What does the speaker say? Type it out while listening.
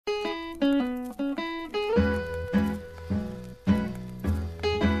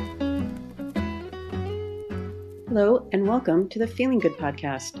Hello, and welcome to the Feeling Good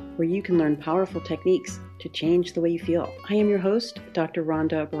podcast, where you can learn powerful techniques to change the way you feel. I am your host, Dr.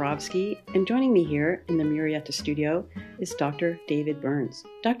 Rhonda Borowski, and joining me here in the Murrieta studio is Dr. David Burns.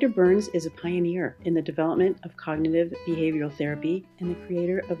 Dr. Burns is a pioneer in the development of cognitive behavioral therapy and the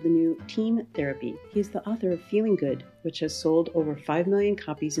creator of the new TEAM therapy. He is the author of Feeling Good, which has sold over 5 million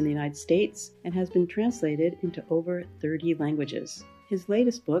copies in the United States and has been translated into over 30 languages. His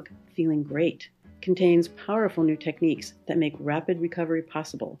latest book, Feeling Great, contains powerful new techniques that make rapid recovery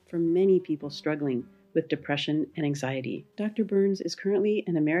possible for many people struggling with depression and anxiety. Dr. Burns is currently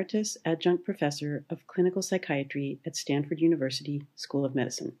an emeritus adjunct professor of clinical psychiatry at Stanford University School of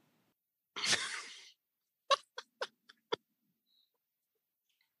Medicine.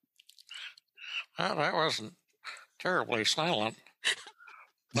 Well, that wasn't terribly silent,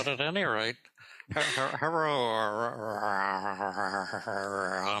 but at any rate,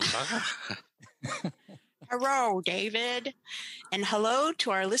 Hello, David. And hello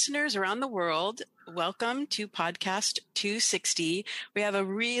to our listeners around the world. Welcome to podcast 260. We have a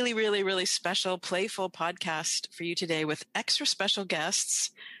really special, playful podcast for you today with extra special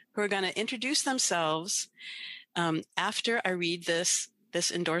guests who are going to introduce themselves after I read this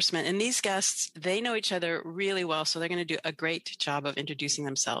endorsement. And these guests, they know each other really well, so they're going to do a great job of introducing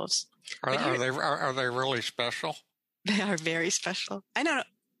themselves. Are they really special? They are very special. I know.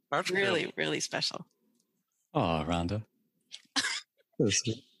 That's really special. Oh, Rhonda.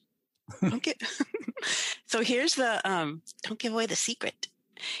 Okay. So here's the don't give away the secret.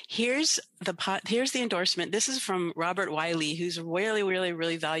 Here's the endorsement. This is from Robert Wiley, who's a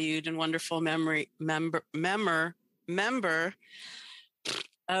really valued and wonderful member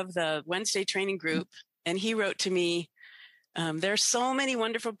of the Wednesday training group. And he wrote to me, there are so many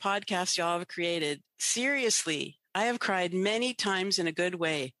wonderful podcasts y'all have created. Seriously, I have cried many times in a good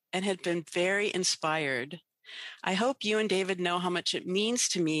way and had been very inspired. I hope you and David know how much it means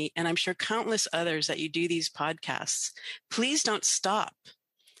to me, and I'm sure countless others, that you do these podcasts. Please don't stop.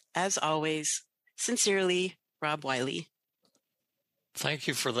 As always, sincerely, Rob Wiley. Thank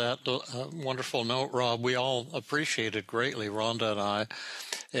you for that wonderful note, Rob. We all appreciate it greatly, Rhonda and I.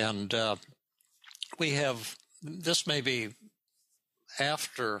 And we have, this may be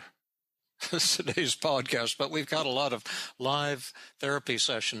after today's podcast, but we've got a lot of live therapy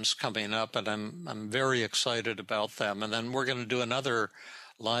sessions coming up, and I'm very excited about them. And then we're going to do another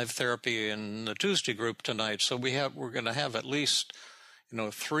live therapy in the Tuesday group tonight. So we're going to have at least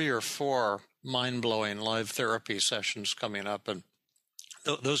 3 or 4 mind-blowing live therapy sessions coming up, and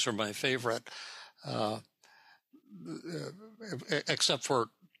those are my favorite, except for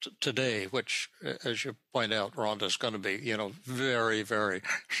today, which, as you point out, Rhonda, is going to be, very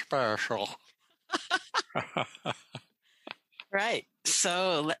special. Right.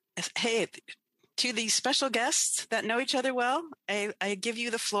 So, hey, to these special guests that know each other well, I give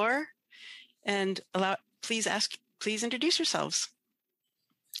you the floor, and please introduce yourselves.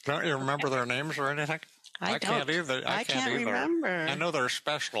 Don't you remember their names or anything? I don't. Can't either. I can't remember. I know they're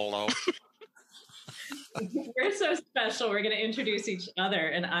special, though. We're so special. We're going to introduce each other,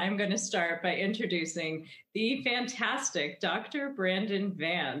 and I'm going to start by introducing the fantastic Dr. Brandon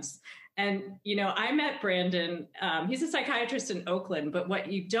Vance. And, I met Brandon. He's a psychiatrist in Oakland, but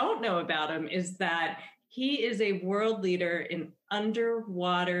what you don't know about him is that he is a world leader in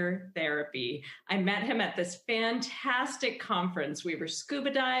underwater therapy. I met him at this fantastic conference. We were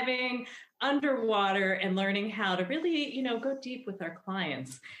scuba diving underwater and learning how to really, go deep with our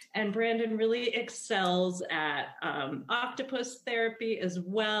clients. And Brandon really excels at octopus therapy as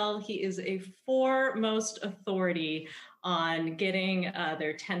well. He is a foremost authority on getting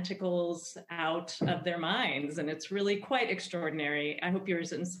their tentacles out of their minds. And it's really quite extraordinary. I hope you're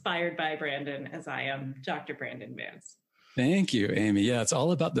as inspired by Brandon as I am, Dr. Brandon Vance. Thank you, Amy. Yeah, it's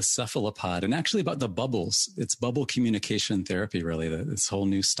all about the cephalopod and actually about the bubbles. It's bubble communication therapy, really, this whole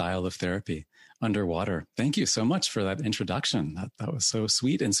new style of therapy underwater. Thank you so much for that introduction. That was so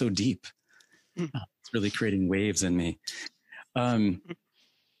sweet and so deep. It's really creating waves in me.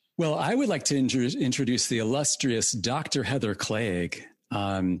 Well, I would like to introduce the illustrious Dr. Heather Clague.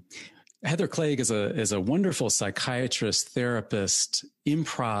 Heather Clague is a wonderful psychiatrist, therapist,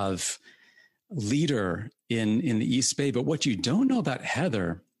 improv leader in the East Bay. But what you don't know about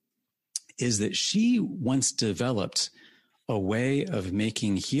Heather is that she once developed a way of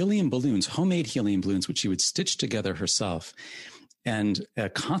making helium balloons, homemade helium balloons, which she would stitch together herself, and a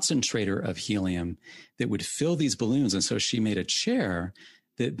concentrator of helium that would fill these balloons. And so she made a chair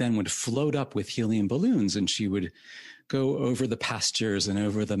that then would float up with helium balloons, and she would go over the pastures and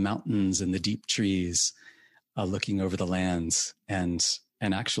over the mountains and the deep trees, looking over the lands and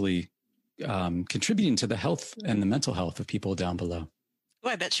actually contributing to the health and the mental health of people down below. Oh,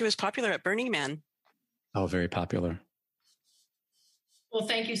 I bet she was popular at Burning Man. Oh, very popular. Well,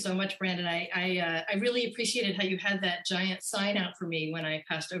 thank you so much, Brandon. I really appreciated how you had that giant sign out for me when I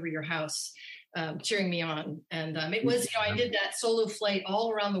passed over your house, cheering me on. And it was, I did that solo flight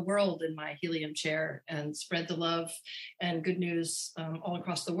all around the world in my helium chair and spread the love and good news all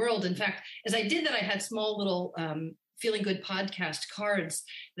across the world. In fact, as I did that, I had small little Feeling Good podcast cards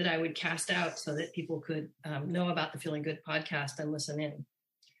that I would cast out so that people could know about the Feeling Good podcast and listen in.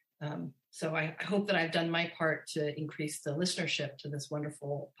 So I hope that I've done my part to increase the listenership to this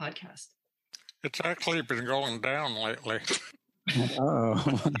wonderful podcast. It's actually been going down lately.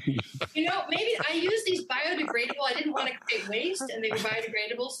 Oh. Maybe I use these biodegradable. I didn't want to create waste, and they were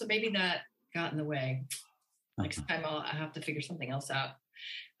biodegradable, so maybe that got in the way. Next time I'll have to figure something else out.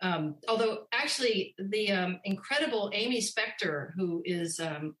 Although actually the incredible Amy Spector, who is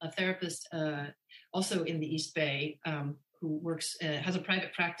a therapist also in the East Bay, who works, has a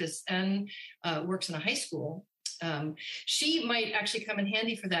private practice and works in a high school. She might actually come in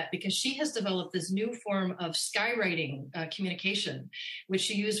handy for that because she has developed this new form of skywriting communication, which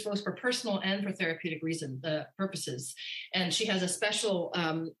she uses both for personal and for therapeutic purposes. And she has a special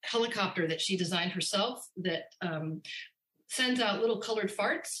helicopter that she designed herself that sends out little colored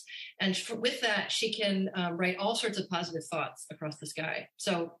farts. And with that, she can write all sorts of positive thoughts across the sky.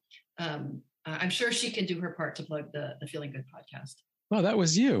 So I'm sure she can do her part to plug the Feeling Good podcast. Well, that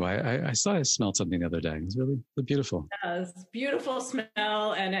was you. I smelled something the other day. It was really beautiful. Yeah, it was beautiful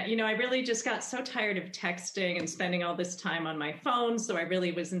smell. And, I really just got so tired of texting and spending all this time on my phone. So I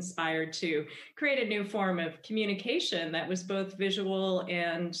really was inspired to create a new form of communication that was both visual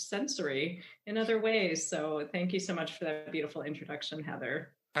and sensory in other ways. So thank you so much for that beautiful introduction,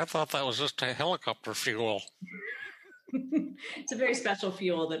 Heather. I thought that was just a helicopter fuel. It's a very special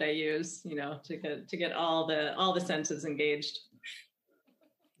fuel that I use, to get all the senses engaged.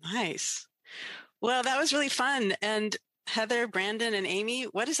 Nice. Well, that was really fun. And Heather, Brandon, and Amy,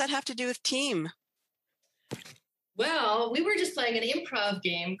 what does that have to do with TEAM? Well, we were just playing an improv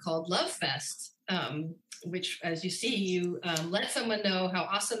game called Love Fest, which, as you see, you let someone know how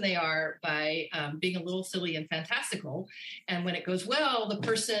awesome they are by being a little silly and fantastical. And when it goes well, the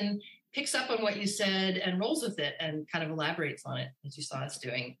person picks up on what you said and rolls with it and kind of elaborates on it, as you saw us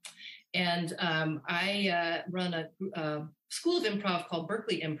doing. And I run a school of improv called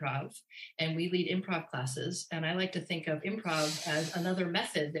Berkeley Improv, and we lead improv classes. And I like to think of improv as another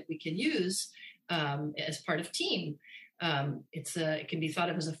method that we can use as part of TEAM. It can be thought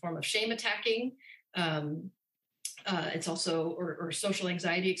of as a form of shame attacking. It's also, or social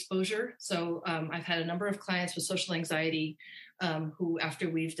anxiety exposure. So I've had a number of clients with social anxiety who, after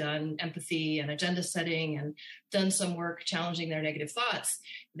we've done empathy and agenda setting and done some work challenging their negative thoughts,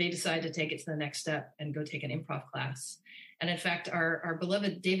 they decide to take it to the next step and go take an improv class. And in fact, our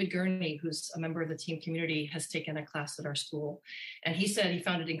beloved David Gurney, who's a member of the TEAM community, has taken a class at our school. And he said he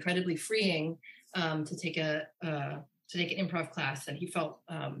found it incredibly freeing to take an improv class. And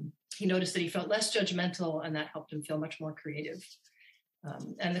he noticed that he felt less judgmental, and that helped him feel much more creative.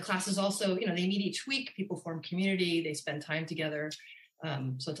 And the classes also, they meet each week. People form community. They spend time together.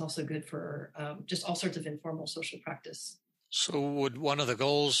 So it's also good for just all sorts of informal social practice. So would one of the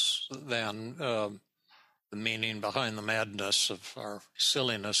goals then, the meaning behind the madness of our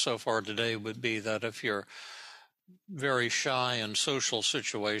silliness so far today would be that if you're very shy in social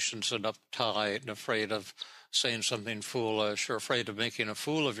situations and uptight and afraid of saying something foolish or afraid of making a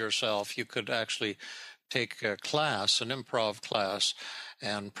fool of yourself, you could actually take a class, an improv class,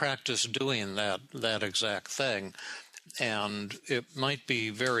 and practice doing that exact thing. And it might be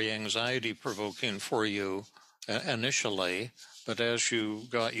very anxiety provoking for you initially, but as you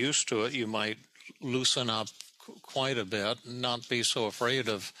got used to it, you might loosen up quite a bit and not be so afraid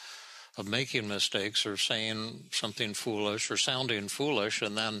of making mistakes or saying something foolish or sounding foolish,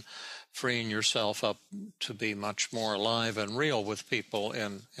 and then freeing yourself up to be much more alive and real with people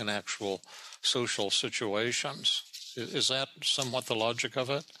in actual social situations. Is that somewhat the logic of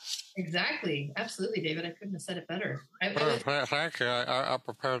it? Exactly. Absolutely, David. I couldn't have said it better. Thank you. I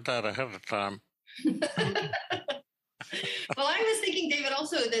prepared that ahead of time. Well, I was thinking, David,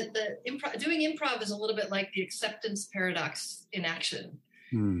 also that doing improv is a little bit like the acceptance paradox in action.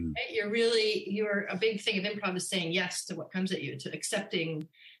 Right? You're a big thing of improv is saying yes to what comes at you, to accepting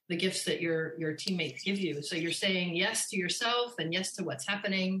the gifts that your teammates give you. So you're saying yes to yourself and yes to what's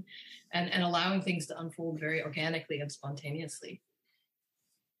happening, and allowing things to unfold very organically and spontaneously.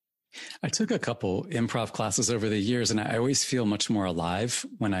 I took a couple improv classes over the years, and I always feel much more alive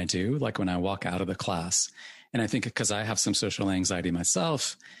when I do, like when I walk out of the class. And I think because I have some social anxiety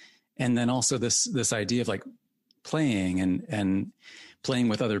myself, And then also this idea of like playing and playing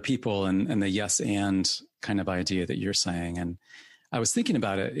with other people and the yes and kind of idea that you're saying. And I was thinking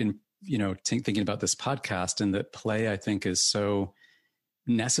about it in, thinking about this podcast, and that play, I think, is so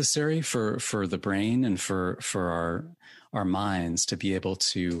necessary for the brain and for our minds to be able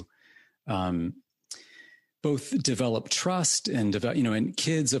to both develop trust and develop, and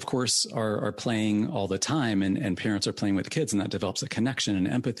kids, of course, are playing all the time, and parents are playing with kids, and that develops a connection and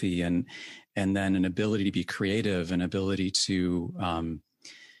empathy, and then an ability to be creative, an ability to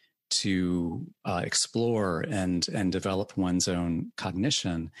explore and develop one's own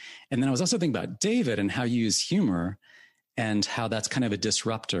cognition. And then I was also thinking about David and how you use humor and how that's kind of a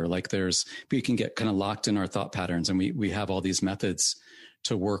disruptor. Like we can get kind of locked in our thought patterns, and we have all these methods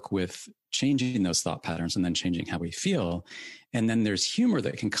to work with changing those thought patterns and then changing how we feel. And then there's humor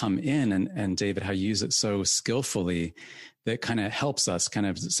that can come in, and David, how you use it so skillfully that kind of helps us kind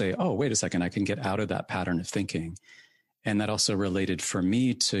of say, oh, wait a second, I can get out of that pattern of thinking. And that also related for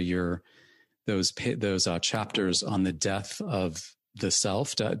me to those chapters on the death of the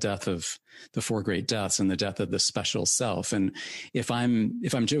self, death of the 4 great deaths, and the death of the special self. And if I'm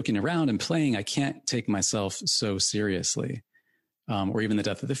joking around and playing, I can't take myself so seriously. Or even the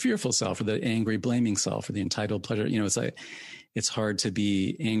death of the fearful self, or the angry, blaming self, or the entitled pleasure. It's like, it's hard to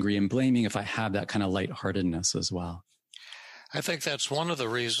be angry and blaming if I have that kind of lightheartedness as well. I think that's one of the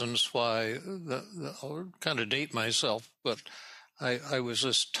reasons why I'll kind of date myself, but I was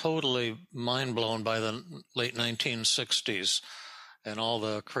just totally mind blown by the late 1960s and all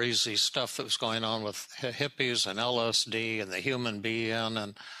the crazy stuff that was going on with hippies and LSD and the human being.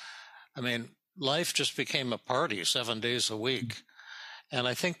 And I mean, life just became a party 7 days a week. And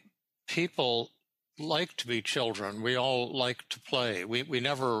I think people like to be children. We all like to play. We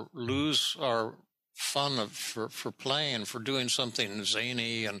never lose our fun for playing, for doing something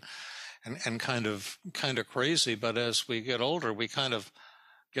zany and kind of crazy. But as we get older, we kind of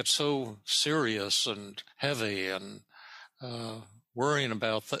get so serious and heavy and worrying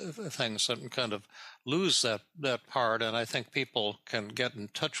about things and kind of lose that part. And I think people can get in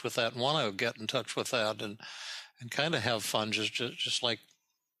touch with that and want to get in touch with that and kind of have fun, just like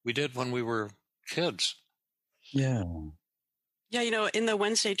we did when we were kids. Yeah. Yeah, in the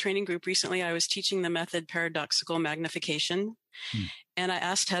Wednesday training group recently, I was teaching the method paradoxical magnification. And I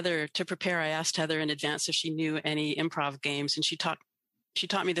asked Heather to prepare. I asked Heather in advance if she knew any improv games. And she taught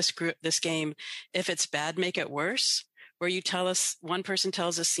me this game, If It's Bad, Make It Worse, where you one person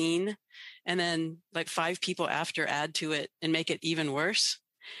tells a scene and then like 5 people after add to it and make it even worse.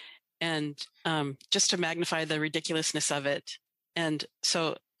 And just to magnify the ridiculousness of it. And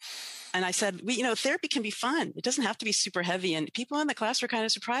I said, therapy can be fun. It doesn't have to be super heavy. And people in the class were kind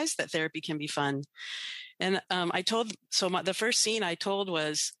of surprised that therapy can be fun. And the first scene I told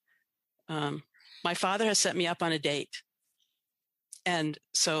was, my father has set me up on a date. And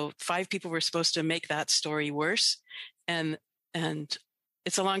so 5 people were supposed to make that story worse. And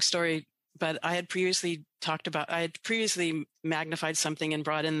it's a long story, but I had previously magnified something and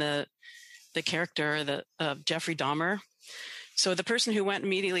brought in the character of Jeffrey Dahmer. So the person who went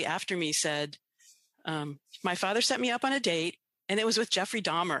immediately after me said, my father set me up on a date and it was with Jeffrey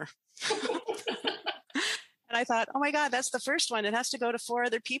Dahmer. And I thought, oh my God, that's the first one. It has to go to 4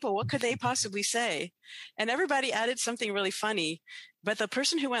 other people. What could they possibly say? And everybody added something really funny. But the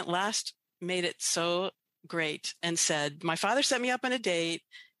person who went last made it so great and said, my father set me up on a date.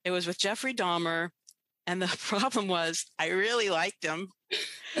 It was with Jeffrey Dahmer. And the problem was I really liked him.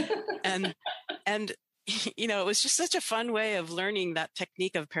 And it was just such a fun way of learning that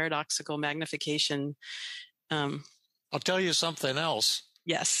technique of paradoxical magnification. I'll tell you something else.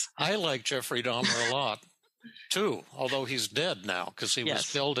 Yes. I like Jeffrey Dahmer a lot, too, although he's dead now because he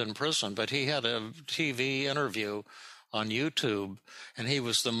was killed in prison. But he had a TV interview on YouTube, and he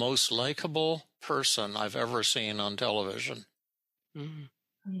was the most likable person I've ever seen on television. Mm-hmm.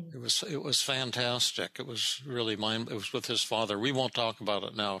 It was fantastic. It was really it was with his father. We won't talk about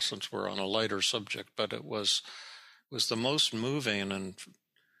it now since we're on a lighter subject, but it was the most moving. And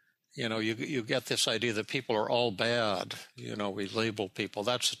you get this idea that people are all bad. We label people.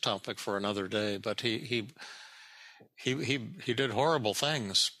 That's a topic for another day. But he did horrible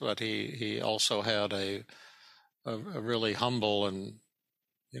things, but he also had a really humble and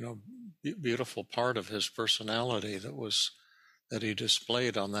beautiful part of his personality that he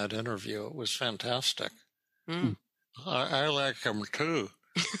displayed on that interview. It was fantastic. Mm. I like him too.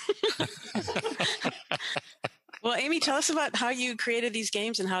 Well, Amy, tell us about how you created these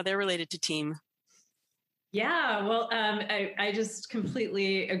games and how they're related to TEAM. Yeah, well, I just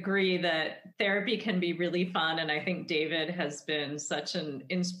completely agree that therapy can be really fun. And I think David has been such an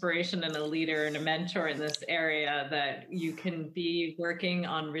inspiration and a leader and a mentor in this area that you can be working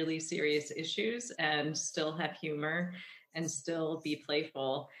on really serious issues and still have humor and still be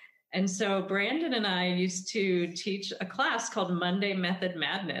playful. And so Brandon and I used to teach a class called Monday Method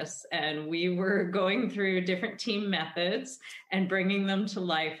Madness, and we were going through different team methods and bringing them to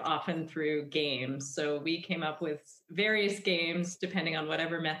life, often through games. So we came up with various games depending on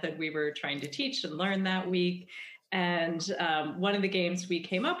whatever method we were trying to teach and learn that week. And one of the games we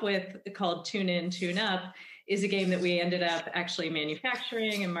came up with, called Tune In, Tune Up, is a game that we ended up actually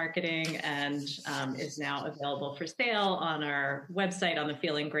manufacturing and marketing, and is now available for sale on our website, on the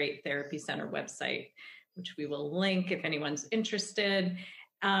Feeling Great Therapy Center website, which we will link if anyone's interested.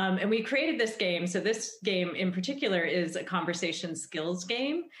 And we created this game. So this game in particular is a conversation skills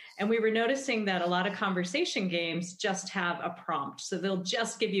game. And we were noticing that a lot of conversation games just have a prompt. So they'll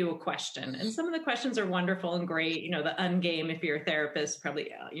just give you a question. And some of the questions are wonderful and great. You know, the ungame, if you're a therapist, probably,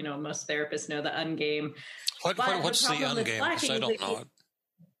 you know, most therapists know the ungame. What's the ungame? Because I don't know it.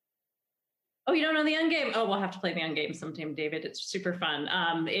 Oh, you don't know the Ungame? Oh, we'll have to play the Ungame sometime, David. It's super fun.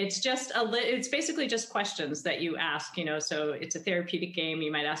 It's just it's basically just questions that you ask, you know, so it's a therapeutic game.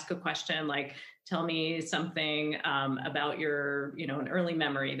 You might ask a question like, tell me something about your, you know, an early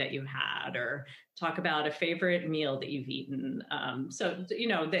memory that you had, or talk about a favorite meal that you've eaten. So, you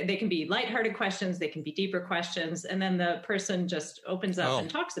know, they can be lighthearted questions. They can be deeper questions. And then the person just opens up and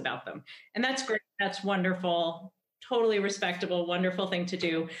talks about them. And that's great. That's wonderful. Totally respectable, wonderful thing to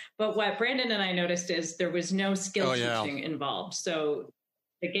do. But what Brandon and I noticed is there was no skill teaching involved. So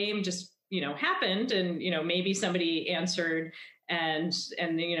the game just, you know, happened, and, you know, maybe somebody answered and,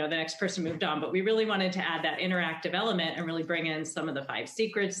 you know, the next person moved on. But we really wanted to add that interactive element and really bring in some of the 5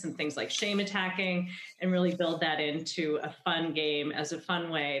 secrets and things like shame attacking, and really build that into a fun game as a fun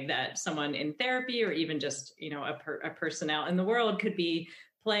way that someone in therapy, or even just, you know, a person out in the world could be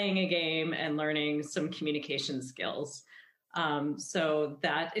playing a game and learning some communication skills. So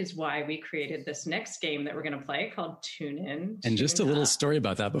that is why we created this next game that we're going to play, called Tune In. And just a little story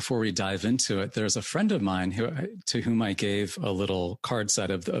about that before we dive into it. There's a friend of mine to whom I gave a little card set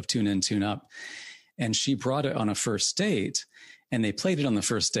of Tune In, Tune Up, and she brought it on a first date, and they played it on the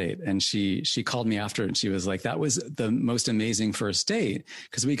first date. And she called me after, and she was like, that was the most amazing first date,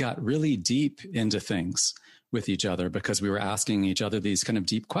 because we got really deep into things with each other, because we were asking each other these kind of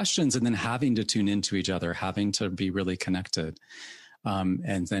deep questions, and then having to tune into each other, having to be really connected.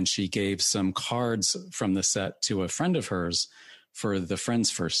 And then she gave some cards from the set to a friend of hers for the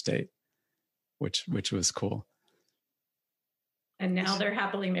friend's first date, which was cool. And now they're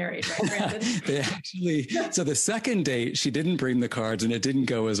happily married, right, Brandon? So the second date, she didn't bring the cards, and it didn't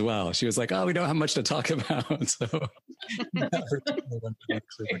go as well. She was like, oh, we don't have much to talk about. So never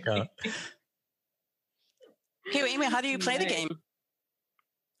actually work out. Hey, Amy, how do you play the game?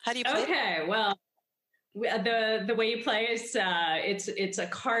 How do you play? Okay, well, the way you play is it's a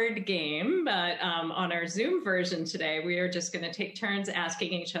card game, but on our Zoom version today, we are just going to take turns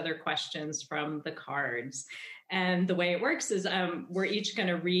asking each other questions from the cards. And the way it works is we're each going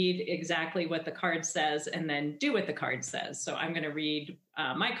to read exactly what the card says and then do what the card says. So I'm going to read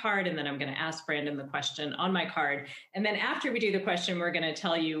my card, and then I'm going to ask Brandon the question on my card. And then after we do the question, we're going to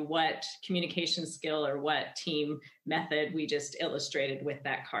tell you what communication skill or what team method we just illustrated with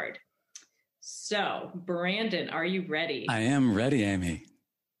that card. So Brandon, are you ready? I am ready, Amy.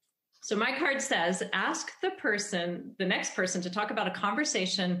 So my card says, ask the next person to talk about a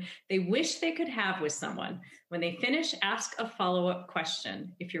conversation they wish they could have with someone. When they finish, ask a follow-up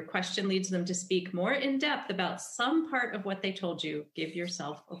question. If your question leads them to speak more in depth about some part of what they told you, give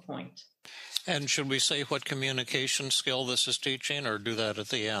yourself a point. And should we say what communication skill this is teaching, or do that at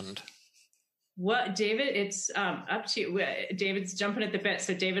the end? What, David, it's up to you. David's jumping at the bit.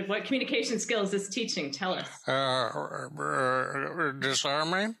 So David, what communication skill is this teaching? Tell us.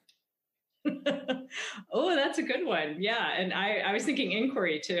 Disarming. Oh, that's a good one. Yeah. And I was thinking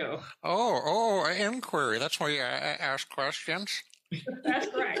inquiry too. Oh, inquiry. That's where you ask questions. That's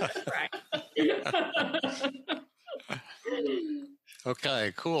right.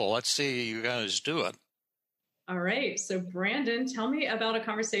 Okay, cool. Let's see you guys do it. All right. So Brandon, tell me about a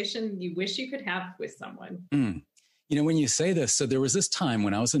conversation you wish you could have with someone. You know, when you say this, so there was this time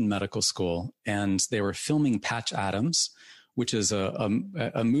when I was in medical school, and they were filming Patch Adams, which is a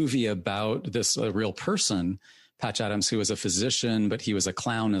movie about this real person, Patch Adams, who was a physician, but he was a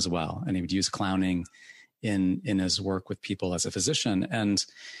clown as well. And he would use clowning in his work with people as a physician. And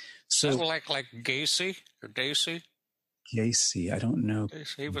so like Gacy or Daisy? Gacy. I don't know.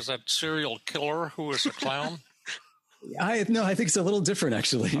 He was that serial killer who was a clown. I think it's a little different,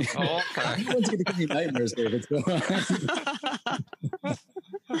 actually. Oh, okay. No one's going to give me nightmares, David. So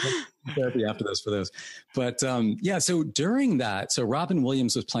therapy after this for those. But so during that, so Robin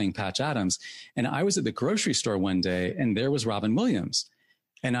Williams was playing Patch Adams, and I was at the grocery store one day, and there was Robin Williams.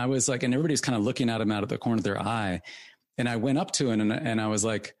 And I was like, and everybody's kind of looking at him out of the corner of their eye. And I went up to him and I was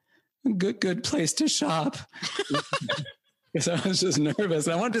like, good place to shop. Because I was just nervous.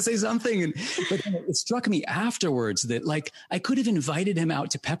 I wanted to say something. But then it struck me afterwards that like I could have invited him out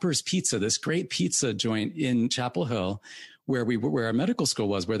to Pepper's Pizza, this great pizza joint in Chapel Hill, where our medical school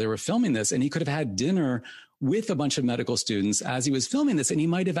was, where they were filming this. And he could have had dinner with a bunch of medical students as he was filming this. And he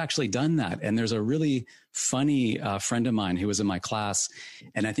might have actually done that. And there's a really funny friend of mine who was in my class.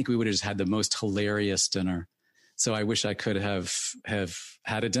 And I think we would have just had the most hilarious dinner. So I wish I could have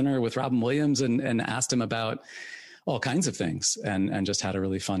had a dinner with Robin Williams and asked him about all kinds of things and just had a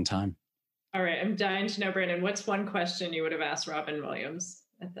really fun time. All right. I'm dying to know, Brandon, what's one question you would have asked Robin Williams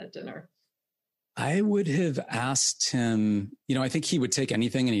at that dinner? I would have asked him, I think he would take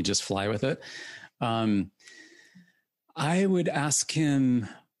anything and he'd just fly with it. I would ask him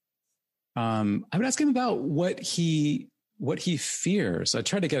about what he fears. I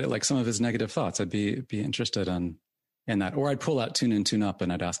try to get at like some of his negative thoughts. I'd be interested in that. Or I'd pull out Tune In, Tune Up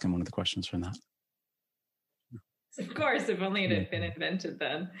and I'd ask him one of the questions from that. Of course, if only it had been invented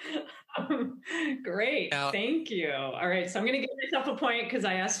then. Great. Thank you. All right. So I'm going to give myself a point because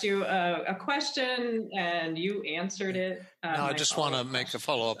I asked you a question and you answered it. I just want to make a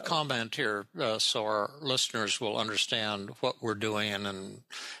follow-up comment here so our listeners will understand what we're doing and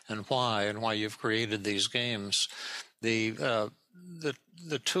why you've created these games. The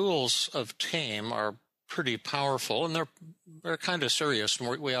tools of TEAM are pretty powerful, and they're kind of serious,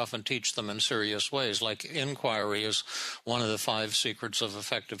 and we often teach them in serious ways, like inquiry is one of the 5 secrets of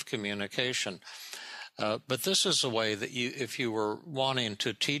effective communication. But this is a way that if you were wanting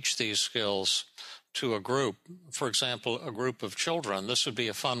to teach these skills to a group, for example, a group of children, this would be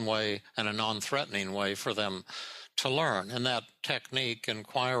a fun way and a non-threatening way for them to learn. And that technique,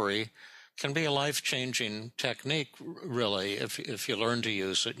 inquiry, can be a life-changing technique, really, if you learn to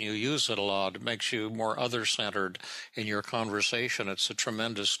use it and you use it a lot. It makes you more other-centered in your conversation. It's a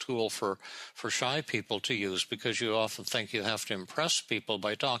tremendous tool for shy people to use because you often think you have to impress people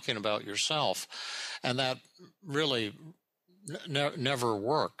by talking about yourself. And that really never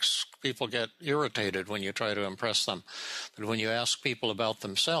works. People get irritated when you try to impress them. But when you ask people about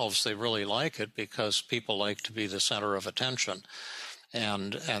themselves, they really like it because people like to be the center of attention.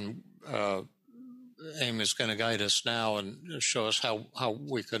 And Amy is going to guide us now and show us how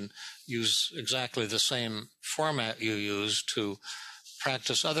we can use exactly the same format you use to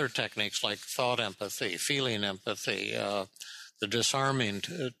practice other techniques like thought empathy, feeling empathy, the disarming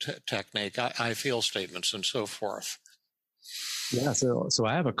technique, I feel statements, and so forth. Yeah, so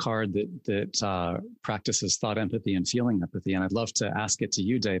I have a card that practices thought empathy and feeling empathy, and I'd love to ask it to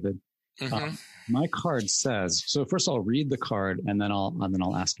you, David. Mm-hmm. My card says, so first I'll read the card and then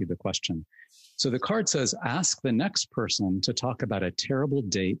I'll ask you the question. So the card says, ask the next person to talk about a terrible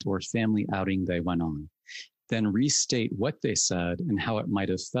date or family outing they went on. Then restate what they said and how it might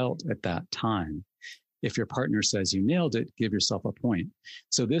have felt at that time. If your partner says you nailed it, give yourself a point.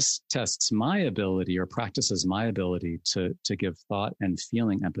 So this tests my ability or practices my ability to give thought and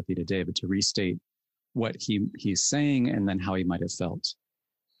feeling empathy to David, to restate what he's saying and then how he might have felt.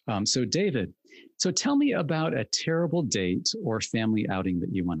 So David, tell me about a terrible date or family outing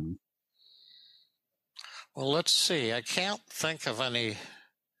that you went on. Well, let's see. I can't think of any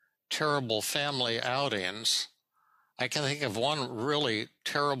terrible family outings. I can think of one really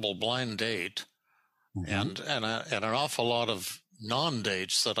terrible blind date, mm-hmm. and an awful lot of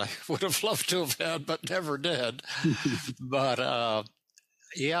non-dates that I would have loved to have had but never did. But I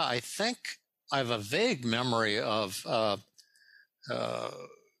think I have a vague memory of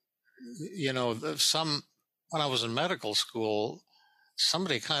when I was in medical school,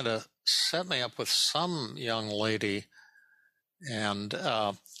 somebody kind of set me up with some young lady, and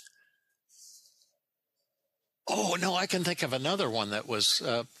I can think of another one that was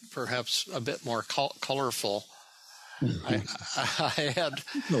perhaps a bit more colorful. I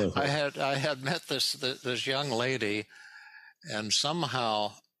had met this young lady, and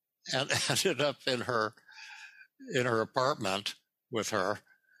somehow ended up in her apartment with her.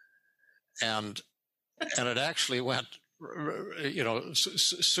 And it actually went,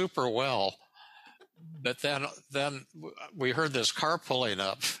 super well. But then we heard this car pulling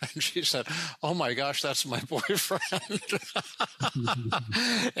up, and she said, "Oh my gosh, that's my boyfriend!"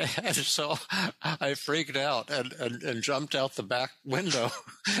 And so I freaked out and jumped out the back window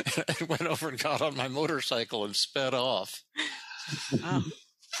and went over and got on my motorcycle and sped off. Wow.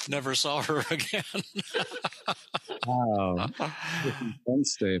 Never saw her again. Wow.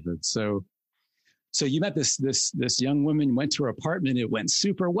 Thanks, David. So you met this young woman, went to her apartment, it went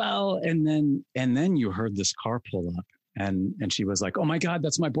super well, and then you heard this car pull up, and she was like, "Oh my God,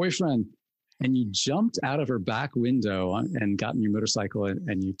 that's my boyfriend." And you jumped out of her back window and got in your motorcycle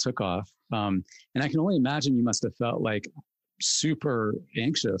and you took off. And I can only imagine you must have felt like super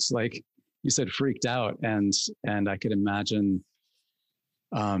anxious, like you said, freaked out, and I could imagine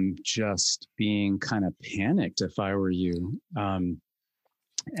just being kind of panicked if I were you.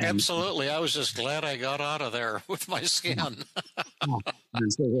 Absolutely. I was just glad I got out of there with my skin. I'm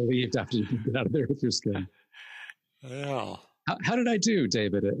so relieved after you get out of there with your skin. Yeah. How did I do,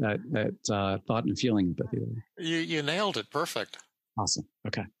 David, at thought and feeling empathy? You nailed it. Perfect. Awesome.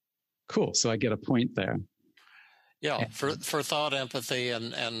 Okay. Cool. So I get a point there. Yeah. For thought, empathy,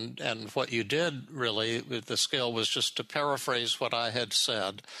 and what you did really with the skill was just to paraphrase what I had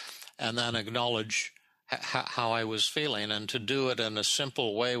said and then acknowledge how I was feeling, and to do it in a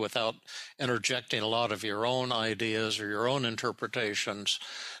simple way without interjecting a lot of your own ideas or your own interpretations,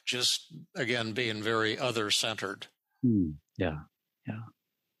 just, again, being very other-centered. Yeah.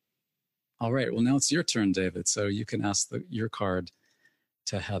 All right. Well, now it's your turn, David. So you can ask your card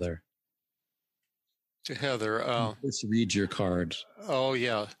to Heather. Let's read your card. Oh,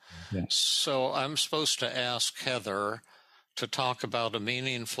 yeah. So I'm supposed to ask Heather to talk about a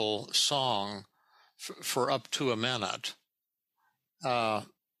meaningful song for up to a minute. I'm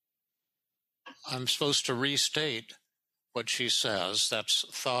supposed to restate what she says. That's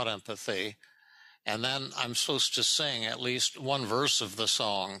thought, empathy. And then I'm supposed to sing at least one verse of the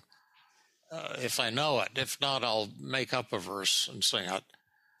song, if I know it. If not, I'll make up a verse and sing it.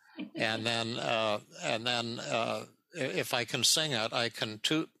 And then if I can sing it, I can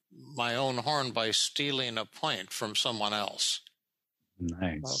toot my own horn by stealing a point from someone else.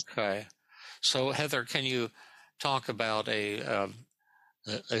 Nice. Okay. So, Heather, can you talk about a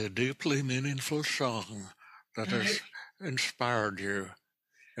deeply meaningful song that has inspired you?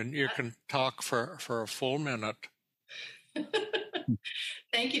 And you can talk for a full minute.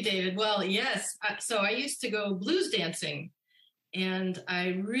 Thank you, David. Well, yes. So I used to go blues dancing, and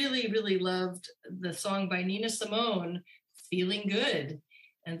I really, really loved the song by Nina Simone, "Feeling Good."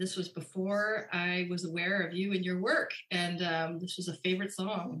 And this was before I was aware of you and your work. And this was a favorite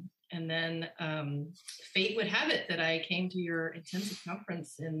song. And then fate would have it that I came to your intensive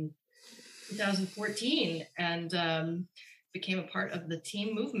conference in 2014 and became a part of the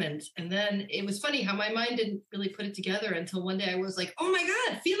TEAM movement. And then it was funny how my mind didn't really put it together until one day I was like, oh my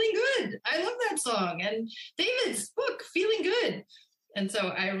God, "Feeling Good." I love that song. And David's book, "Feeling Good." And so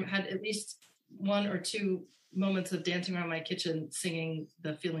I had at least one or two moments of dancing around my kitchen singing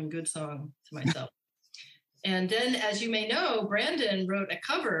the "Feeling Good" song to myself. And then, as you may know, Brandon wrote a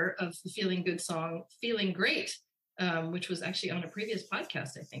cover of the "Feeling Good" song, "Feeling Great," which was actually on a previous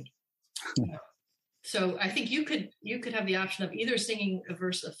podcast, I think. So I think you could have the option of either singing a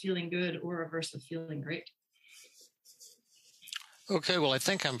verse of "Feeling Good" or a verse of "Feeling Great." Okay, well, I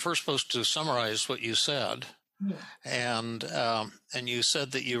think I'm first supposed to summarize what you said. And you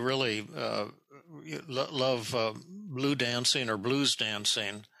said that you really love blue dancing or blues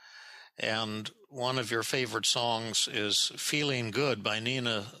dancing. And one of your favorite songs is "Feeling Good" by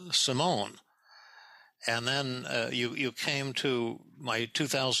Nina Simone. And then you came to my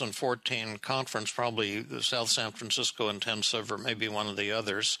 2014 conference, probably the South San Francisco Intensive or maybe one of the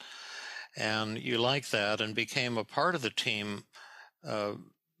others, and you liked that and became a part of the TEAM,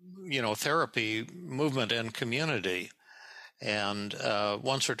 therapy movement and community. And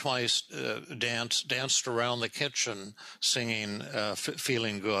once or twice danced around the kitchen singing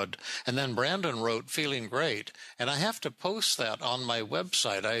 "Feeling Good." And then Brandon wrote "Feeling Great." And I have to post that on my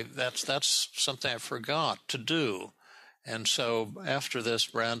website. That's something I forgot to do. And so after this,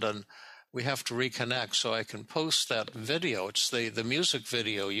 Brandon, we have to reconnect so I can post that video. It's the music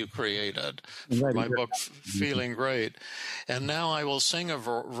video you created for my book, "Feeling Great." And now I will sing a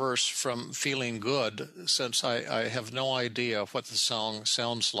verse from "Feeling Good," since I have no idea what the song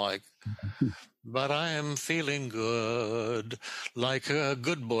sounds like. But I am feeling good, like a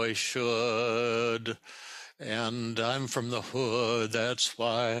good boy should. And I'm from the hood, that's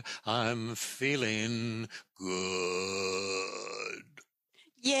why I'm feeling good.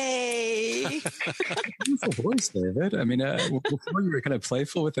 Yay! Beautiful voice, David. I mean, before you were kind of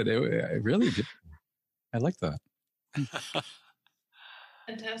playful with it, it really did. I like that.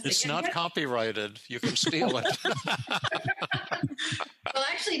 Fantastic. It's not copyrighted. You can steal it. Well,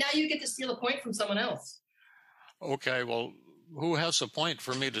 actually, now you get to steal a point from someone else. Okay, well, who has a point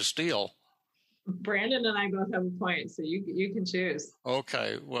for me to steal? Brandon and I both have a point, so you can choose.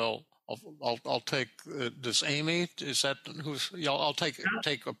 Okay, well, I'll take. Does Amy? Is that who's? Yeah, I'll take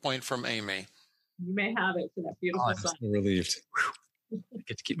a point from Amy. You may have it for that beautiful I'm song. so relieved. Whew. I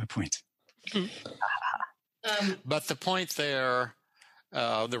get to keep my point. But the point there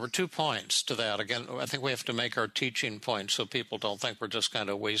were 2 points to that. Again, I think we have to make our teaching point so people don't think we're just kind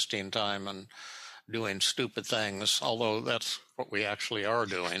of wasting time and doing stupid things, although that's what we actually are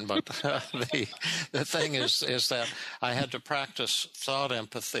doing. But the thing is that I had to practice thought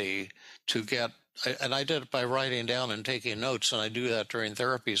empathy to get, and I did it by writing down and taking notes, and I do that during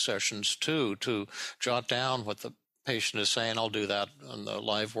therapy sessions too, to jot down what the patient is saying. I'll do that on the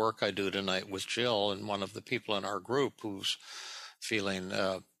live work I do tonight with Jill, and one of the people in our group who's feeling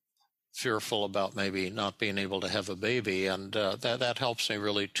fearful about maybe not being able to have a baby, and that helps me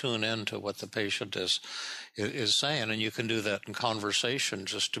really tune into what the patient is saying. And you can do that in conversation,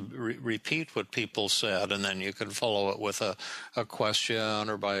 just to repeat what people said, and then you can follow it with a question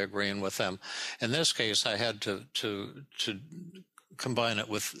or by agreeing with them. In this case, I had to combine it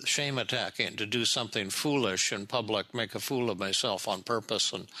with shame attacking, to do something foolish in public, make a fool of myself on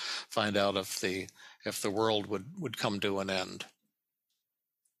purpose, and find out if the world would come to an end.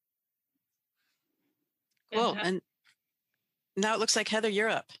 Cool. And now it looks like, Heather, you're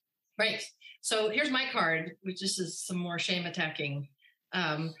up. Right. So here's my card, which is some more shame attacking.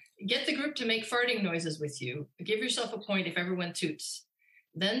 Get the group to make farting noises with you. Give yourself a point if everyone toots.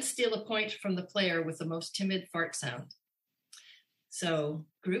 Then steal a point from the player with the most timid fart sound. So,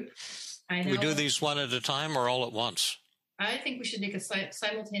 group, I know. We do these one at a time or all at once? I think we should make a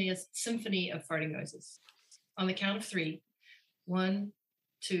simultaneous symphony of farting noises. On the count of 3. 1,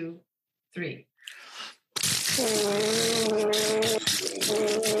 2, 3.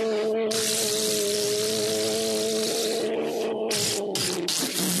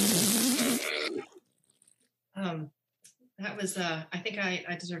 That was, I think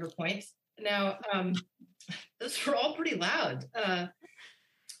I deserve a point. Now, those were all pretty loud. I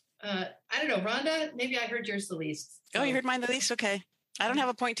don't know, Rhonda, maybe I heard yours the least. So. Oh, you heard mine the least? Okay. I don't have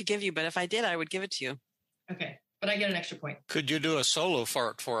a point to give you, but if I did, I would give it to you. Okay, but I get an extra point. Could you do a solo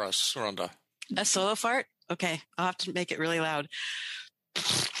fart for us, Rhonda? A solo fart? Okay, I'll have to make it really loud.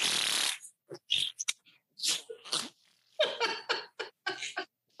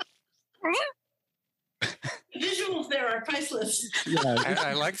 Visuals there are priceless. Yeah,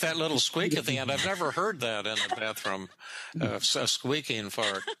 I like that little squeak at the end. I've never heard that in a bathroom, a squeaking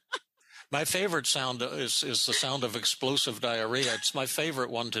fart. My favorite sound is the sound of explosive diarrhea. It's my favorite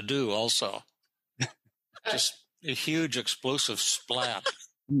one to do also. Just a huge explosive splat.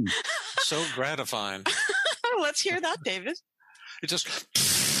 So gratifying. Let's hear that, David. It just,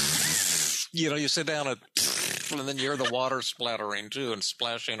 you sit down and then you hear the water splattering too and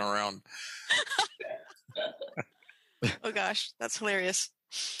splashing around. Oh gosh, that's hilarious.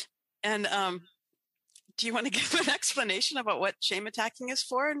 And do you want to give an explanation about what shame attacking is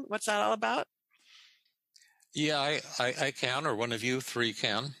for and what's that all about? Yeah, I can, or one of you 3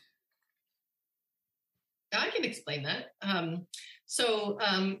 can. I can explain that. So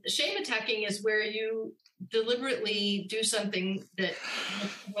shame attacking is where you deliberately do something that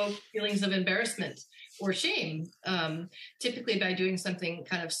provoke feelings of embarrassment or shame, typically by doing something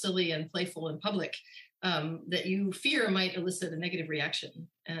kind of silly and playful in public that you fear might elicit a negative reaction.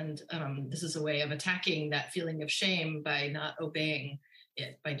 And this is a way of attacking that feeling of shame by not obeying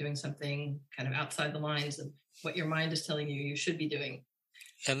it, by doing something kind of outside the lines of what your mind is telling you should be doing.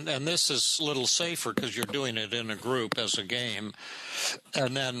 And this is a little safer because you're doing it in a group as a game.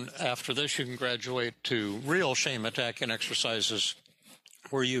 And then after this, you can graduate to real shame attacking exercises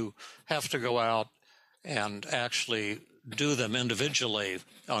where you have to go out and actually do them individually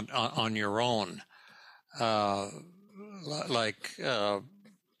on your own. And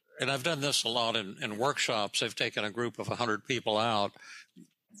I've done this a lot in workshops. I've taken a group of 100 people out,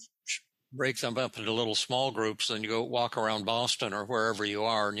 break them up into little small groups, and you go walk around Boston or wherever you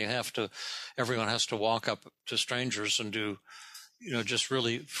are, and everyone has to walk up to strangers and do, just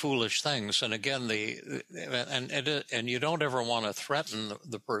really foolish things. And again, and you don't ever want to threaten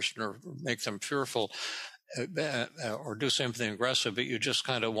the person or make them fearful or do something aggressive, but you just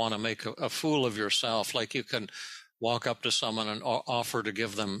kind of want to make a fool of yourself. Like you can walk up to someone and offer to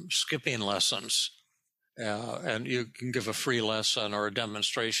give them skipping lessons. And you can give a free lesson or a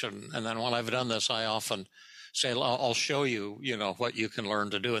demonstration. And then when I've done this, I often say, I'll show you, what you can learn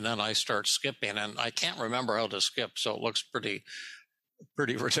to do. And then I start skipping, and I can't remember how to skip. So it looks pretty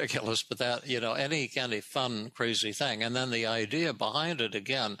ridiculous, but that, any kind of fun, crazy thing. And then the idea behind it,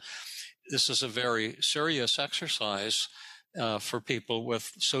 again, this is a very serious exercise for people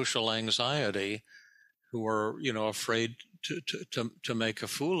with social anxiety who are, afraid to make a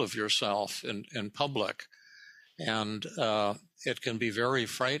fool of yourself in public. And it can be very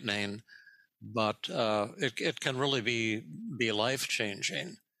frightening, but it can really be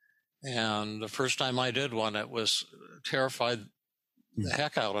life-changing. And the first time I did one, it was terrified the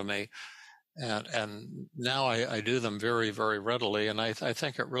heck out of me. And now I do them very, very readily. And I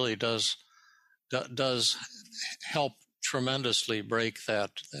think it really does help tremendously break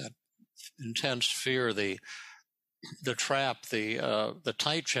that intense fear, the trap, the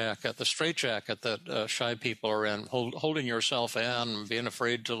tight jacket, the straight jacket that shy people are in, holding yourself in, being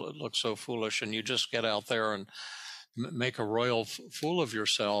afraid to look so foolish, and you just get out there and make a royal fool of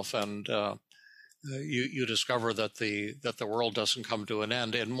yourself, and you discover that the world doesn't come to an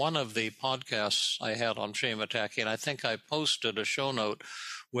end. In one of the podcasts I had on shame attacking, I think I posted a show note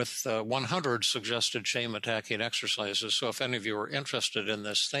with 100 suggested shame attacking exercises. So if any of you are interested in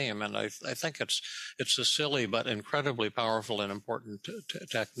this theme, and I think it's a silly but incredibly powerful and important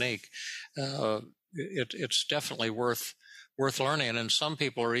technique, it's definitely worth learning. And some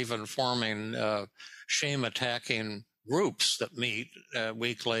people are even forming shame attacking groups that meet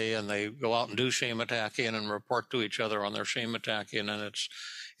weekly, and they go out and do shame attacking and report to each other on their shame attacking. And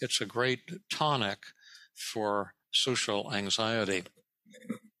it's a great tonic for social anxiety.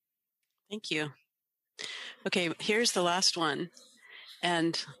 Thank you. Okay, here's the last one.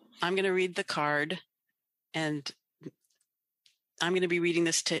 And I'm going to read the card, and I'm going to be reading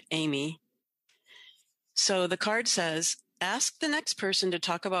this to Amy. So the card says, ask the next person to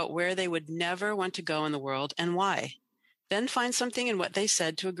talk about where they would never want to go in the world and why. Then find something in what they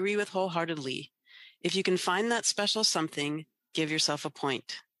said to agree with wholeheartedly. If you can find that special something, give yourself a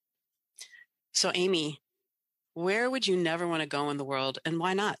point. So Amy, where would you never want to go in the world, and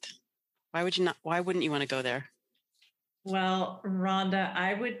why not? Why wouldn't you want to go there? Well, Rhonda,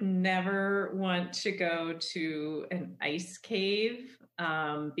 I would never want to go to an ice cave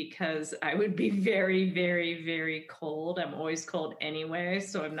because I would be very, very, very cold. I'm always cold anyway,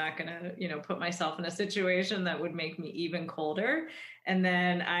 so I'm not going to, put myself in a situation that would make me even colder. And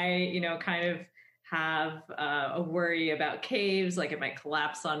then I, kind of have a worry about caves, like it might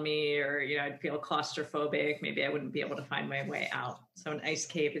collapse on me, or, I'd feel claustrophobic. Maybe I wouldn't be able to find my way out. So an ice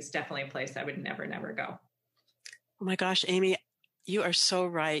cave is definitely a place I would never, never go. Oh my gosh, Amy, you are so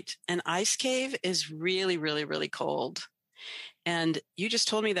right. An ice cave is really, really, really cold. And you just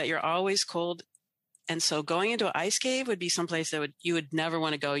told me that you're always cold. And so going into an ice cave would be someplace that you would never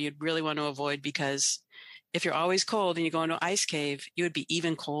want to go. You'd really want to avoid, because if you're always cold and you go into an ice cave, you would be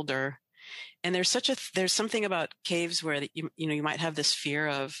even colder. And there's something about caves where you might have this fear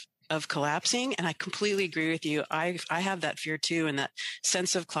of collapsing. And I completely agree with you. I have that fear too. And that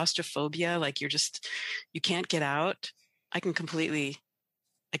sense of claustrophobia, like you can't get out. I completely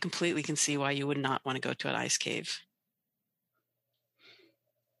can see why you would not want to go to an ice cave.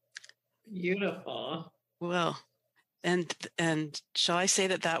 Beautiful. Well, and shall I say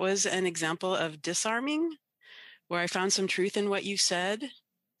that was an example of disarming, where I found some truth in what you said?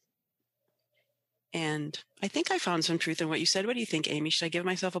 And I think I found some truth in what you said. What do you think, Amy? Should I give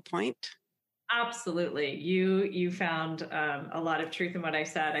myself a point? Absolutely. You found a lot of truth in what I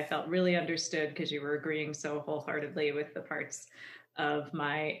said. I felt really understood because you were agreeing so wholeheartedly with the parts of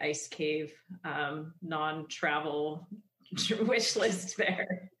my ice cave non-travel wish list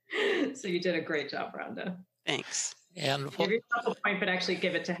there. So you did a great job, Rhonda. Thanks. And give yourself a point, but actually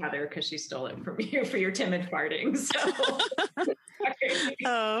give it to Heather because she stole it from you for your timid farting. So.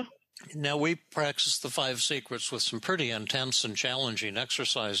 Oh. Now, we practice the 5 secrets with some pretty intense and challenging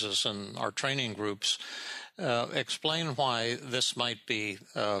exercises in our training groups. Explain why this might be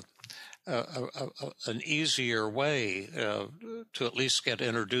an easier way to at least get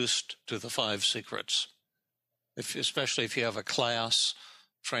introduced to the 5 secrets, especially if you have a class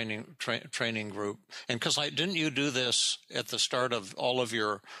training group. And because didn't you do this at the start of all of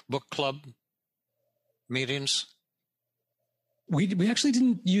your book club meetings? We actually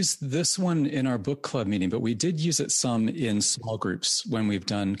didn't use this one in our book club meeting, but we did use it some in small groups when we've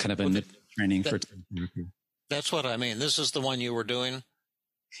done kind of a training for therapy. That's what I mean. This is the one you were doing?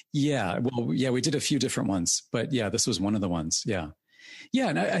 Yeah. Well, yeah, we did a few different ones, but yeah, this was one of the ones. Yeah. Yeah.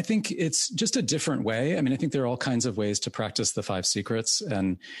 And I think it's just a different way. I mean, I think there are all kinds of ways to practice the 5 secrets.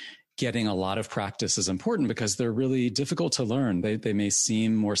 And, getting a lot of practice is important because they're really difficult to learn. They may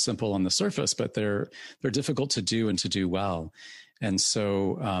seem more simple on the surface, but they're difficult to do and to do well. And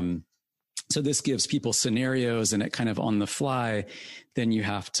so, so this gives people scenarios, and it kind of on the fly, then you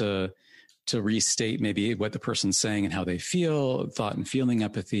have to restate maybe what the person's saying and how they feel, thought and feeling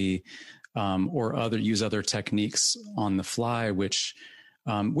empathy, or use other techniques on the fly, which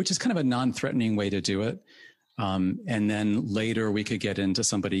is kind of a non-threatening way to do it. And then later we could get into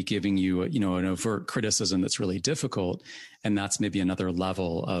somebody giving you, an overt criticism that's really difficult. And that's maybe another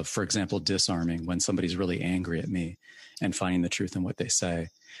level of, for example, disarming when somebody's really angry at me and finding the truth in what they say.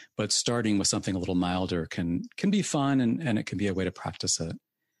 But starting with something a little milder can be fun, and it can be a way to practice it.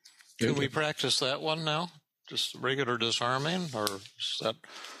 Can we practice that one now? Just regular disarming, or is that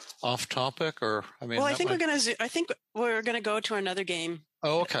off topic? Or well, I think we're gonna go to another game.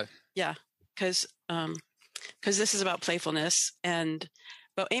 Oh, okay. Yeah, because this is about playfulness.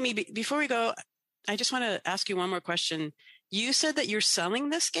 But Amy, before we go, I just want to ask you one more question. You said that you're selling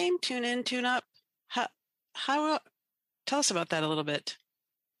this game, Tune In, Tune Up. How? Tell us about that a little bit.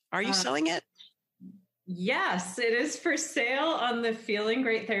 Are you selling it? Yes, it is for sale on the Feeling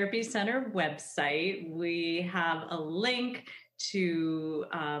Great Therapy Center website. We have a link to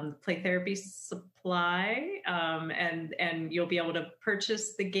Play Therapy Supply, and you'll be able to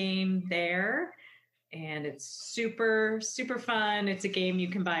purchase the game there. And it's super, super fun. It's a game you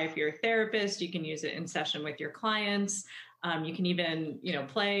can buy if you're a therapist. You can use it in session with your clients. You can even,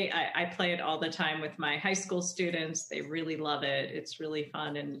 play. I play it all the time with my high school students. They really love it. It's really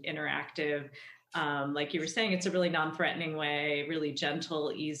fun and interactive. Like you were saying, it's a really non-threatening way, really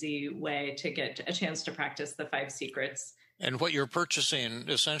gentle, easy way to get a chance to practice the 5 secrets. And what you're purchasing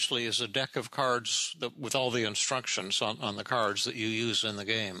essentially is a deck of cards with all the instructions on the cards that you use in the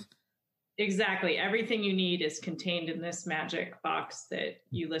game. Exactly. Everything you need is contained in this magic box that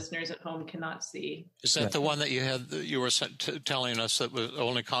you listeners at home cannot see. Is that the one that you were telling us that was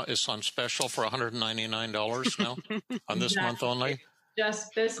is on special for $199 now on this month only?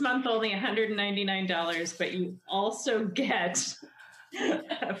 Just this month only, $199, but you also get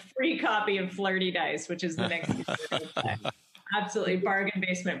a free copy of Flirty Dice, which is the next absolutely bargain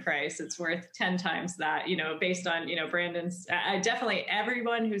basement price. It's worth 10 times that, based on, Brandon's, definitely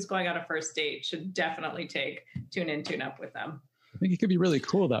everyone who's going on a first date should definitely take Tune In, Tune Up with them. I think it could be really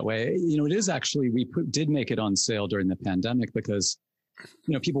cool that way. It is actually, did make it on sale during the pandemic because,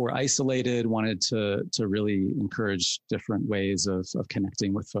 people were isolated, wanted to really encourage different ways of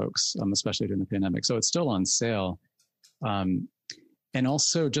connecting with folks, especially during the pandemic. So it's still on sale. And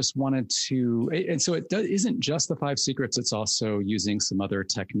also just wanted to, and so isn't just the 5 secrets, it's also using some other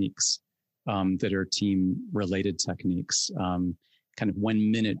techniques that are team related techniques, kind of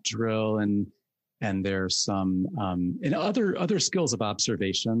 1 minute drill. And there's some, and other skills of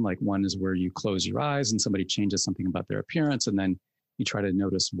observation. Like one is where you close your eyes and somebody changes something about their appearance, and then you try to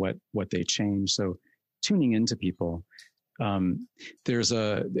notice what they change. So tuning into people. There's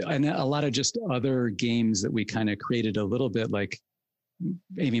a lot of just other games that we kind of created a little bit, like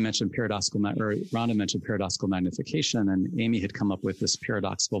Amy mentioned Rhonda mentioned paradoxical magnification, and Amy had come up with this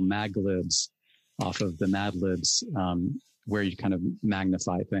paradoxical maglibs off of the Mad Libs, where you kind of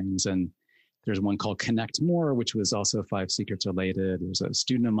magnify things. And there's one called Connect More, which was also 5 secrets related. There's a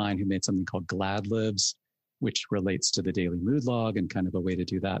student of mine who made something called Glad Libs, which relates to the daily mood log and kind of a way to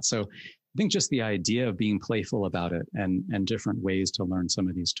do that. So I think just the idea of being playful about it and different ways to learn some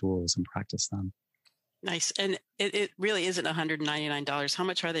of these tools and practice them. Nice. And it really isn't $199. How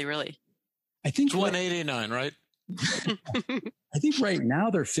much are they really? I think it's $189, right? I think right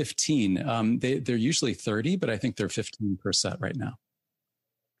now they're 15. They're usually 30, but I think they're 15% right now.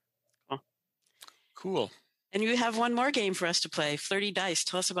 Cool. And you have one more game for us to play, Flirty Dice.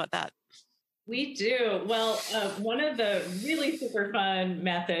 Tell us about that. We do. Well, one of the really super fun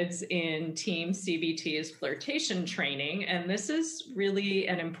methods in TEAM-CBT is flirtation training. And this is really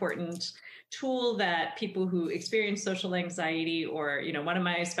an important tool that people who experience social anxiety, or, one of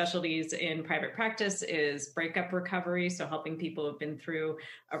my specialties in private practice is breakup recovery. So helping people who've been through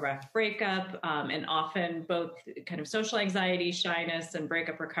a rough breakup, and often both kind of social anxiety, shyness, and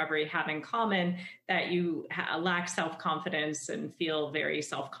breakup recovery have in common that you lack self-confidence and feel very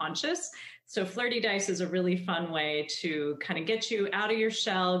self-conscious. So Flirty Dice is a really fun way to kind of get you out of your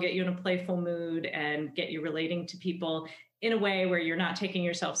shell, get you in a playful mood, and get you relating to people in a way where you're not taking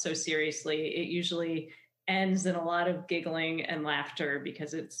yourself so seriously. It usually ends in a lot of giggling and laughter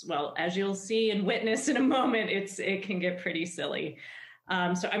because it's, well, as you'll see and witness in a moment, it can get pretty silly.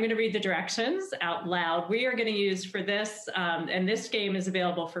 So I'm going to read the directions out loud. We are going to use for this, and this game is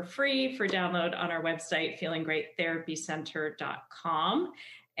available for free for download on our website, feelinggreattherapycenter.com.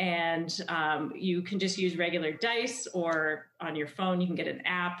 And you can just use regular dice, or on your phone, you can get an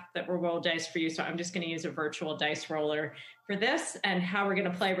app that will roll dice for you. So I'm just going to use a virtual dice roller for this. And how we're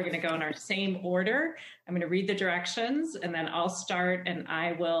going to play, we're going to go in our same order. I'm going to read the directions, and then I'll start, and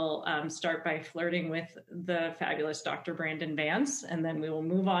I will start by flirting with the fabulous Dr. Brandon Vance. And then we will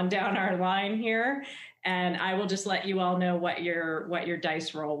move on down our line here. And I will just let you all know what your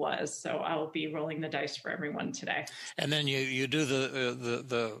dice roll was. So I'll be rolling the dice for everyone today. And then you do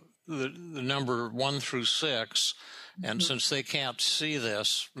the number 1 through 6, and since they can't see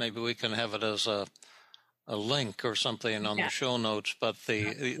this, maybe we can have it as a link or something on the show notes. But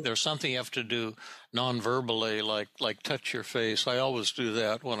there's something you have to do non-verbally, like touch your face. I always do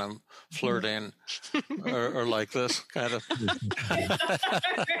that when I'm flirting, or like this kind of,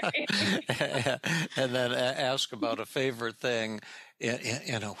 and then ask about a favorite thing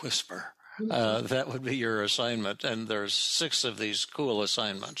in a whisper. That would be your assignment. And there's 6 of these cool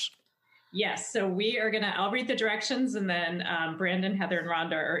assignments. Yes. So I'll read the directions, and then Brandon, Heather, and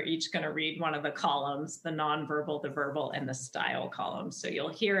Rhonda are each going to read one of the columns, the nonverbal, the verbal, and the style columns. So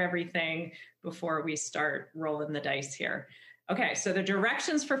you'll hear everything before we start rolling the dice here. Okay. So the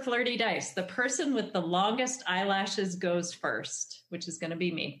directions for flirty dice: the person with the longest eyelashes goes first, which is going to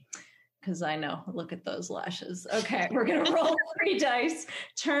be me, because I know, look at those lashes. Okay, we're going to roll 3 dice,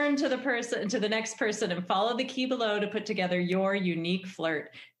 turn to the next person, and follow the key below to put together your unique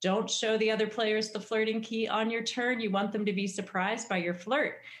flirt. Don't show the other players the flirting key on your turn. You want them to be surprised by your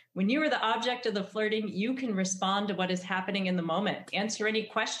flirt. When you are the object of the flirting, you can respond to what is happening in the moment, answer any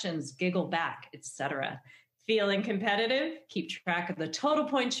questions, giggle back, etc. Feeling competitive? Keep track of the total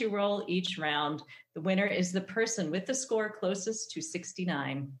points you roll each round. The winner is the person with the score closest to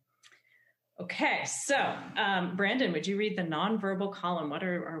 69. Okay, so Brandon, would you read the nonverbal column? What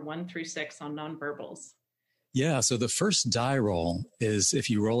are our 1 through 6 on nonverbals? Yeah, so the first die roll is, if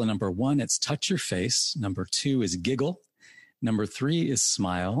you roll a number 1, it's touch your face. Number 2 is giggle. Number 3 is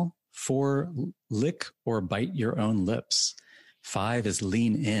smile. 4, lick or bite your own lips. 5 is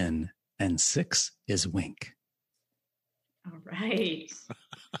lean in. And 6 is wink. All right.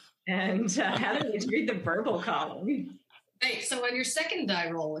 And Heather, would you read the verbal column? Right. So on your second die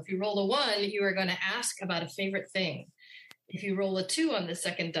roll, if you roll a 1, you are going to ask about a favorite thing. If you roll a 2 on the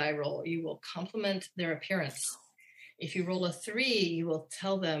second die roll, you will compliment their appearance. If you roll a 3, you will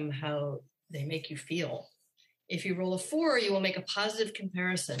tell them how they make you feel. If you roll a 4, you will make a positive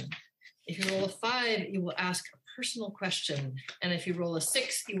comparison. If you roll a 5, you will ask a personal question. And if you roll a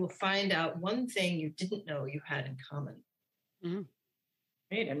 6, you will find out one thing you didn't know you had in common. Mm.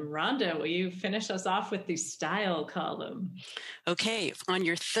 Great. And Rhonda, will you finish us off with the style column? Okay. On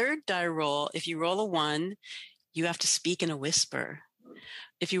your third die roll, if you roll a 1, you have to speak in a whisper.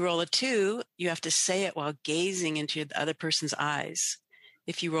 If you roll a 2, you have to say it while gazing into the other person's eyes.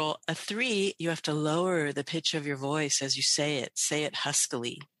 If you roll a 3, you have to lower the pitch of your voice as you say it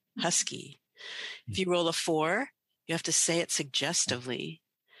husky. If you roll a 4, you have to say it suggestively.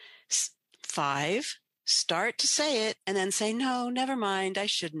 5, start to say it and then say, no, never mind, I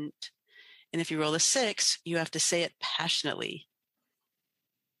shouldn't. And if you roll a 6, you have to say it passionately.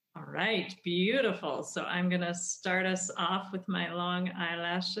 All right, beautiful. So I'm going to start us off with my long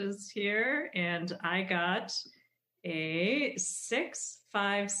eyelashes here. And I got a 6,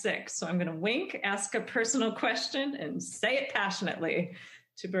 5, 6. So I'm going to wink, ask a personal question, and say it passionately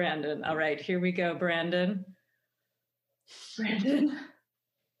to Brandon. All right, here we go, Brandon. Brandon,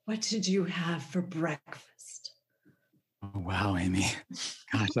 what did you have for breakfast? Oh, wow, Amy.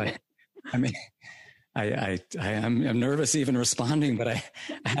 Gosh, I'm nervous even responding, but I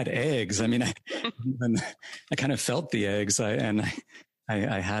had eggs. I mean, I kind of felt the eggs, I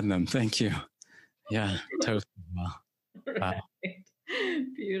had them. Thank you. Yeah, toast. Wow. Right.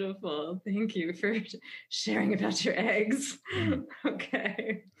 Beautiful. Thank you for sharing about your eggs.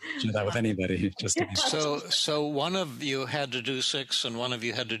 Okay. Share that with anybody. So one of you had to do 6 and one of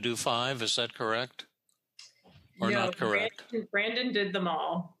you had to do 5. Is that correct? Or not correct? Brandon did them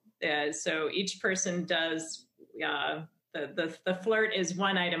all. So each person does, the flirt is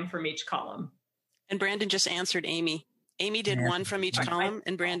one item from each column. And Brandon just answered Amy. Amy did 1 from each column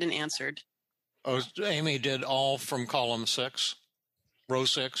and Brandon answered. Oh, Amy did all from column 6, row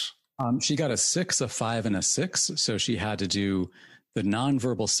 6? She got a 6, a 5, and a 6. So she had to do the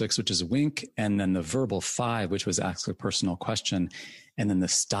nonverbal 6, which is wink, and then the verbal 5, which was ask a personal question. And then the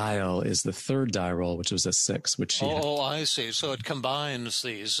style is the third die roll, which was a 6, which she had. I see. So it combines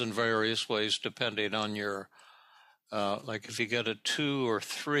these in various ways depending on your, like if you get a 2 or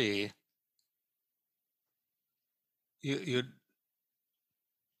 3,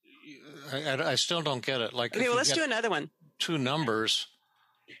 I still don't get it. Like, okay, well, let's do another one. 2 numbers.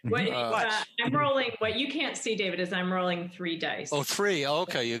 I'm rolling. What you can't see, David, is I'm rolling 3 dice. Oh, 3.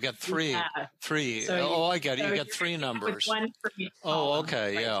 Okay, you get 3. Yeah. 3. So I get it. You get 3 numbers. One for each Oh, column,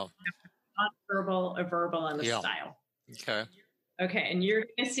 okay, right? yeah. Non-verbal, a verbal, and a style. Okay. Okay, and you're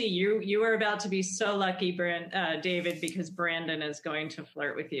going to see you are about to be so lucky, David, because Brandon is going to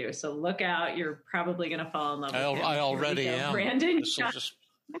flirt with you. So look out! You're probably going to fall in love with him. I already am. Brandon,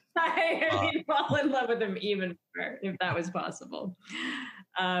 I fall in love with him even more, if that was possible.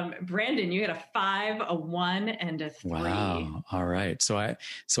 Brandon, you got a 5, a 1, and a 3. Wow! All right, so I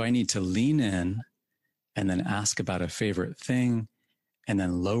need to lean in, and then ask about a favorite thing, and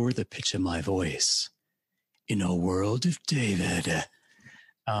then lower the pitch of my voice. In a world of David.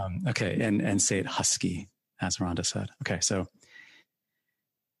 Okay, and say it husky, as Rhonda said. Okay, so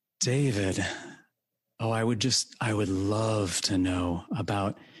David, I would love to know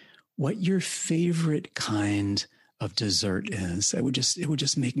about what your favorite kind of dessert is. It would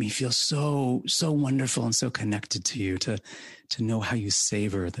just make me feel so wonderful and so connected to you to know how you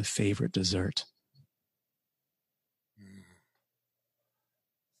savor the favorite dessert.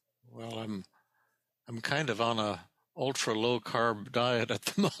 Well, I'm kind of on a ultra low carb diet at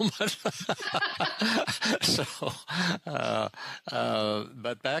the moment.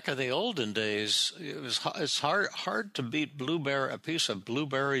 But back in the olden days, it's hard to beat a piece of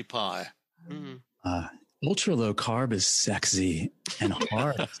blueberry pie. Ultra low carb is sexy and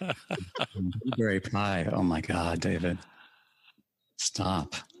hard. Blueberry pie. Oh my God, David.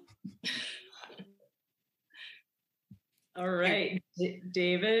 Stop. All right,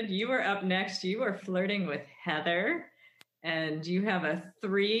 David, you are up next. You are flirting with Heather, and you have a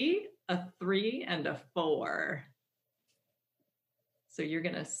 3, and a 4. So you're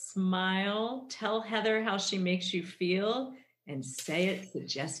going to smile, tell Heather how she makes you feel, and say it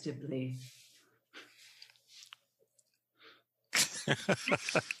suggestively.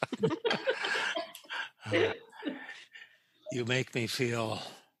 You make me feel,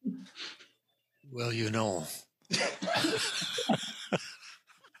 well, you know.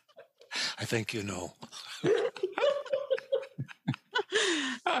 I think you know.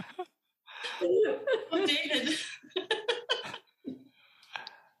 Well, David.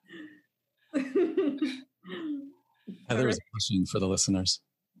 Heather is pushing for the listeners.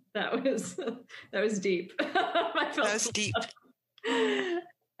 That was deep. That was deep.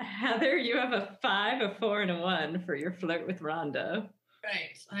 Heather, you have a 5, a 4, and a 1 for your flirt with Rhonda.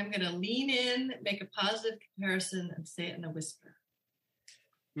 Right. So I'm going to lean in, make a positive comparison, and say it in a whisper.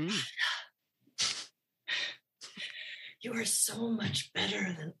 You are so much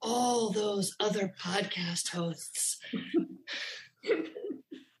better than all those other podcast hosts. Oh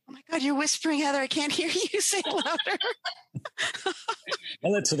my God, you're whispering, Heather. I can't hear you. Say it louder.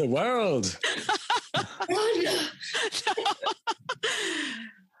 Tell it to the world.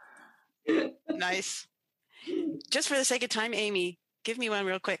 Nice. Just for the sake of time, Amy, give me one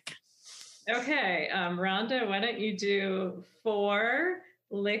real quick. Okay, Rhonda, why don't you do 4,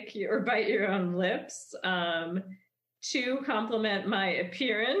 lick or bite your own lips, 2, compliment my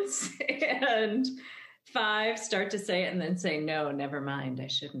appearance, and 5, start to say it and then say, no, never mind, I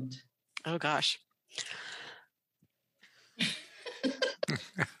shouldn't. Oh, gosh.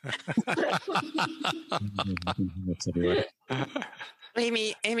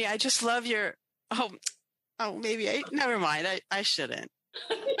 Amy, I just love your, never mind. I shouldn't.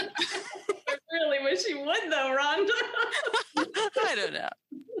 I really wish you would though, Rhonda. I don't know.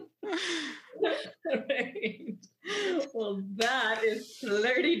 Right. Well, that is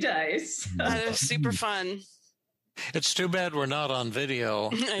flirty dice. That is super fun. It's too bad we're not on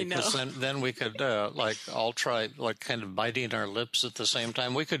video. I know. Because then we could, all try, kind of biting our lips at the same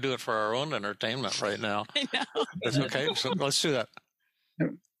time. We could do it for our own entertainment right now. I know. That's okay. So let's do that.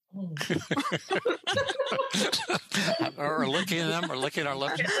 or licking them, or licking our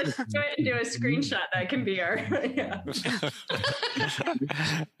lips. Let's go ahead and do a screenshot. That can be our. Yeah.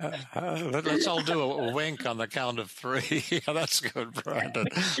 Let's all do a wink on the count of 3. Yeah, that's good, Brandon.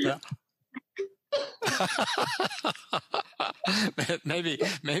 Yeah.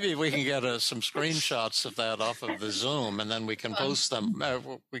 maybe we can get some screenshots of that off of the Zoom, and then we can post them.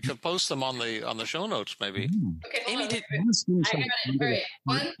 We could post them on the show notes, maybe. Okay, hold Amy, on. I got it. All right,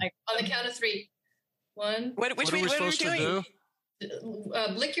 1 on the count of 3. 1. Which what are we supposed to do?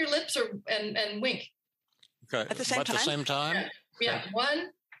 Lick your lips and wink. Okay, at the same time. At the same time. Yeah.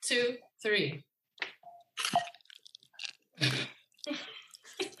 1, 2, 3.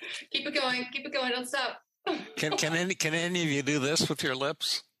 Keep it going. Don't stop. Can any of you do this with your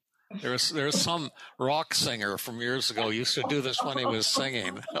lips? There's some rock singer from years ago used to do this when he was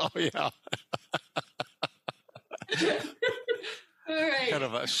singing. Oh yeah. All right. kind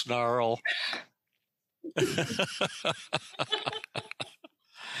of a snarl.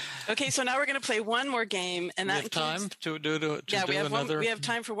 Okay, so now we're going to play one more game, and that time to do another. We have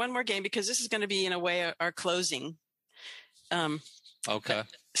time for one more game because this is going to be, in a way, our closing. Okay.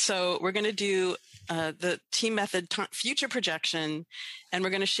 So we're going to do the team method future projection, and we're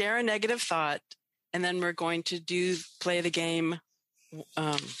going to share a negative thought, and then we're going to play the game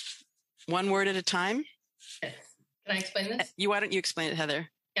one word at a time. Can I explain this? Why don't you explain it, Heather?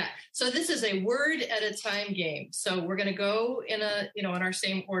 Yeah. So this is a word at a time game. So we're going to go in in our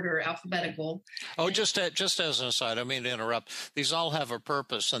same order, alphabetical. Oh, just as an aside, I mean to interrupt. These all have a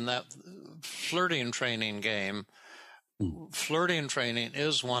purpose, and that flirting training game. Flirting training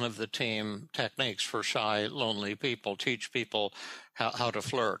is one of the team techniques for shy, lonely people. Teach people how to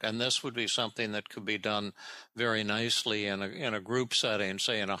flirt, and this would be something that could be done very nicely in a group setting,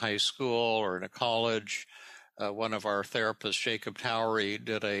 say in a high school or in a college. One of our therapists, Jacob Towery,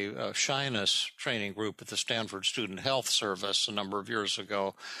 did a shyness training group at the Stanford Student Health Service a number of years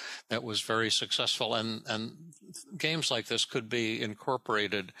ago that was very successful. And games like this could be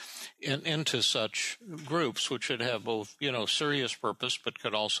incorporated into such groups, which should have both, serious purpose, but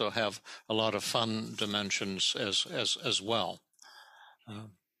could also have a lot of fun dimensions as well.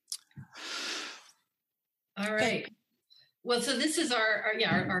 All right. Well, so this is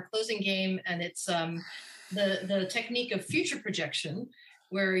our closing game, and it's the technique of future projection,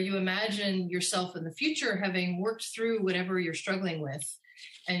 where you imagine yourself in the future having worked through whatever you're struggling with,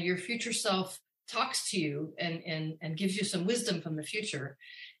 and your future self talks to you and gives you some wisdom from the future.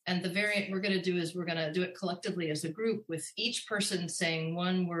 And the variant we're going to do is we're going to do it collectively as a group, with each person saying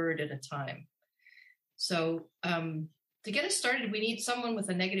one word at a time. So to get us started, we need someone with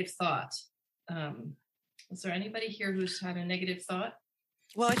a negative thought. Is there anybody here who's had a negative thought?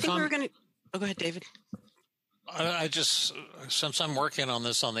 Well, I think we were going to... Oh, go ahead, David. I just, since I'm working on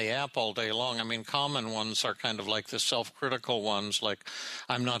this on the app all day long, I mean, common ones are kind of like the self-critical ones, like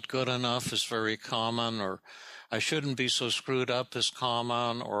I'm not good enough is very common, or I shouldn't be so screwed up is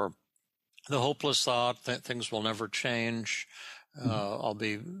common, or the hopeless thought that things will never change. I'll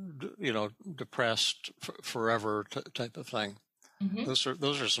be, depressed forever type of thing. Mm-hmm.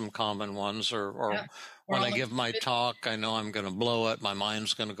 Those are some common ones, or when I give my talk, I know I'm going to blow it. My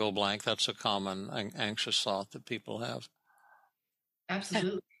mind's going to go blank. That's a common anxious thought that people have.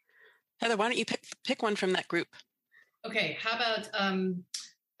 Absolutely. Heather, why don't you pick one from that group? Okay. How about,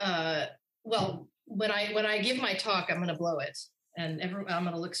 well, when I give my talk, I'm going to blow it, and I'm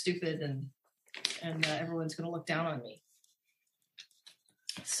going to look stupid, and everyone's going to look down on me.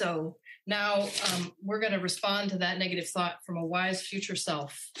 So now we're going to respond to that negative thought from a wise future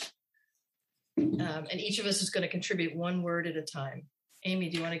self. And each of us is going to contribute one word at a time. Amy,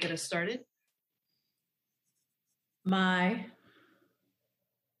 do you want to get us started? My.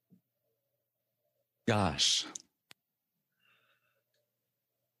 Gosh.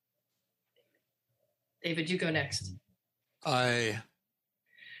 David, you go next. I.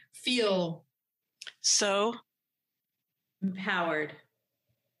 Feel. So. Empowered.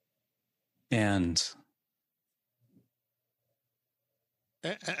 And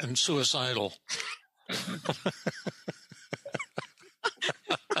suicidal.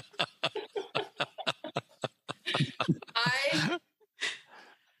 I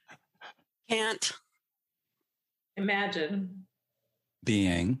can't imagine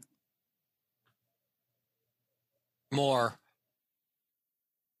being more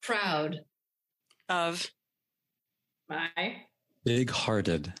proud of my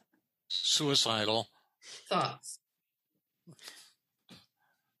big-hearted suicidal thoughts.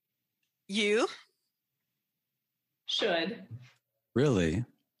 You should really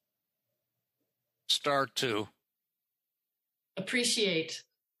start to appreciate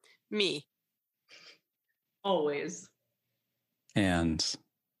me always, and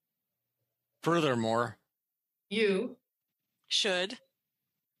furthermore you should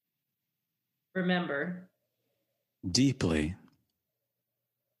remember deeply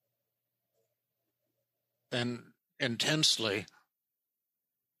and intensely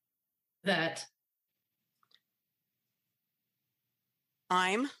that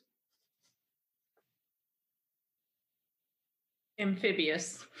I'm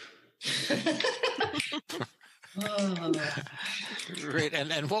amphibious. Oh. Great.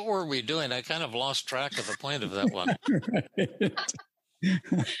 And what were we doing? I kind of lost track of the point of that one.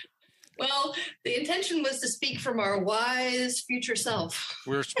 Well, the intention was to speak from our wise future self.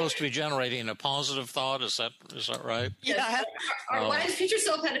 We're supposed to be generating a positive thought. Is that right? Yeah. Our wise future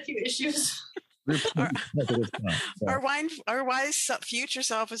self had a few issues. Our wise future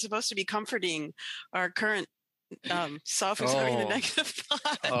self is supposed to be comforting our current self-absorbing the negative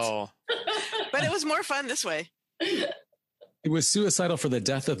thoughts. Oh. But it was more fun this way. It was suicidal for the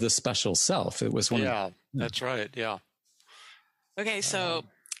death of the special self. It was one. Yeah, that's right. Yeah. Okay, so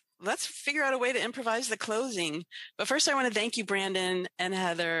let's figure out a way to improvise the closing. But first, I want to thank you, Brandon and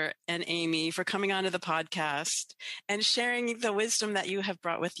Heather and Amy, for coming onto the podcast and sharing the wisdom that you have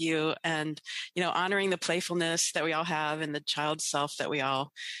brought with you, and, honoring the playfulness that we all have and the child self that we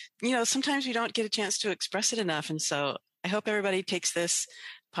all, sometimes we don't get a chance to express it enough. And so I hope everybody takes this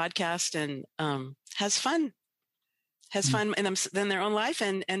podcast and has fun in their own life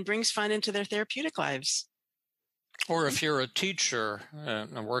and brings fun into their therapeutic lives. Or if you're a teacher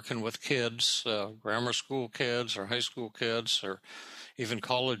and working with kids, grammar school kids or high school kids or even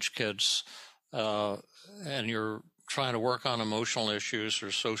college kids, and you're trying to work on emotional issues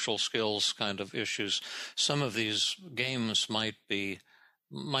or social skills kind of issues, some of these games might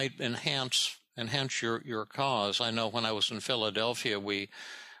enhance your cause. I know when I was in Philadelphia, we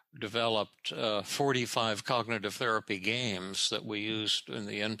developed 45 cognitive therapy games that we used in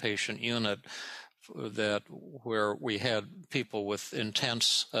the inpatient unit where we had people with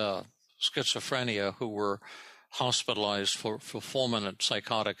intense schizophrenia who were hospitalized for fulminant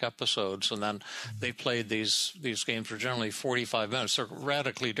psychotic episodes, and then they played these games for generally 45 minutes. They're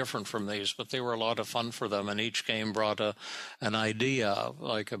radically different from these, but they were a lot of fun for them, and each game brought an idea,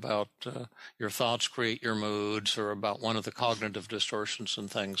 like about your thoughts create your moods, or about one of the cognitive distortions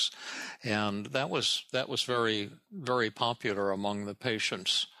and things. And that was very, very popular among the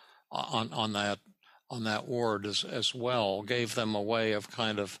patients on that ward as well. Gave them a way of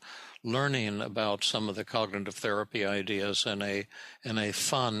kind of learning about some of the cognitive therapy ideas in a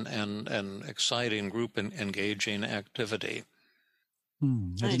fun and exciting group engaging activity.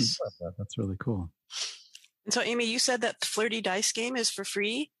 Nice. That's really cool. And so, Amy, you said that the Flirty Dice game is for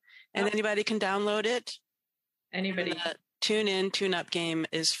free, and anybody can download it. Anybody. Tune In, Tune Up game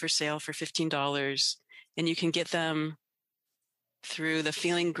is for sale for $15, and you can get them through the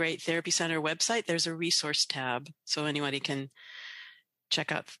Feeling Great Therapy Center website. There's a resource tab, so anybody can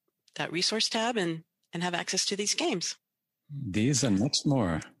check out that resource tab and have access to these games. These and much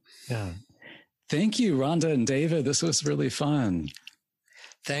more. Yeah. Thank you, Rhonda and David. This was really fun.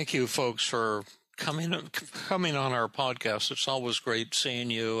 Thank you, folks, for coming on our podcast. It's always great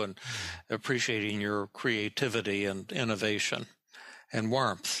seeing you and appreciating your creativity and innovation and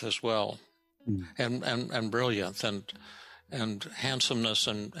warmth as well, and brilliance and handsomeness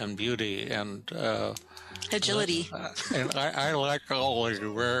and beauty and agility. And I like all of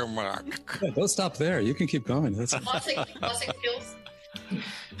you very much. Yeah, don't stop there. You can keep going. That's Flossing skills.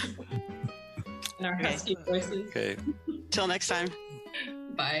 And our husky voices. Okay. Till next time.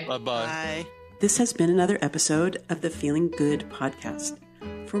 Bye. Bye-bye. Bye. This has been another episode of the Feeling Good podcast.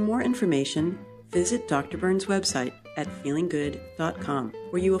 For more information, visit Dr. Burns' website at feelinggood.com,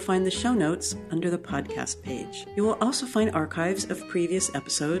 where you will find the show notes under the podcast page. You will also find archives of previous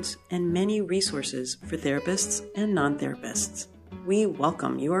episodes and many resources for therapists and non-therapists. We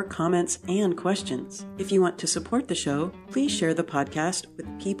welcome your comments and questions. If you want to support the show, please share the podcast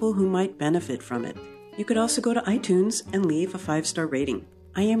with people who might benefit from it. You could also go to iTunes and leave a 5-star rating.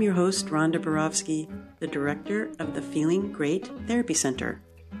 I am your host, Rhonda Borowski, the director of the Feeling Great Therapy Center.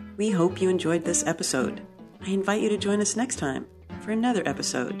 We hope you enjoyed this episode. I invite you to join us next time for another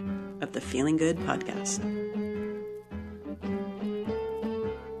episode of the Feeling Good podcast.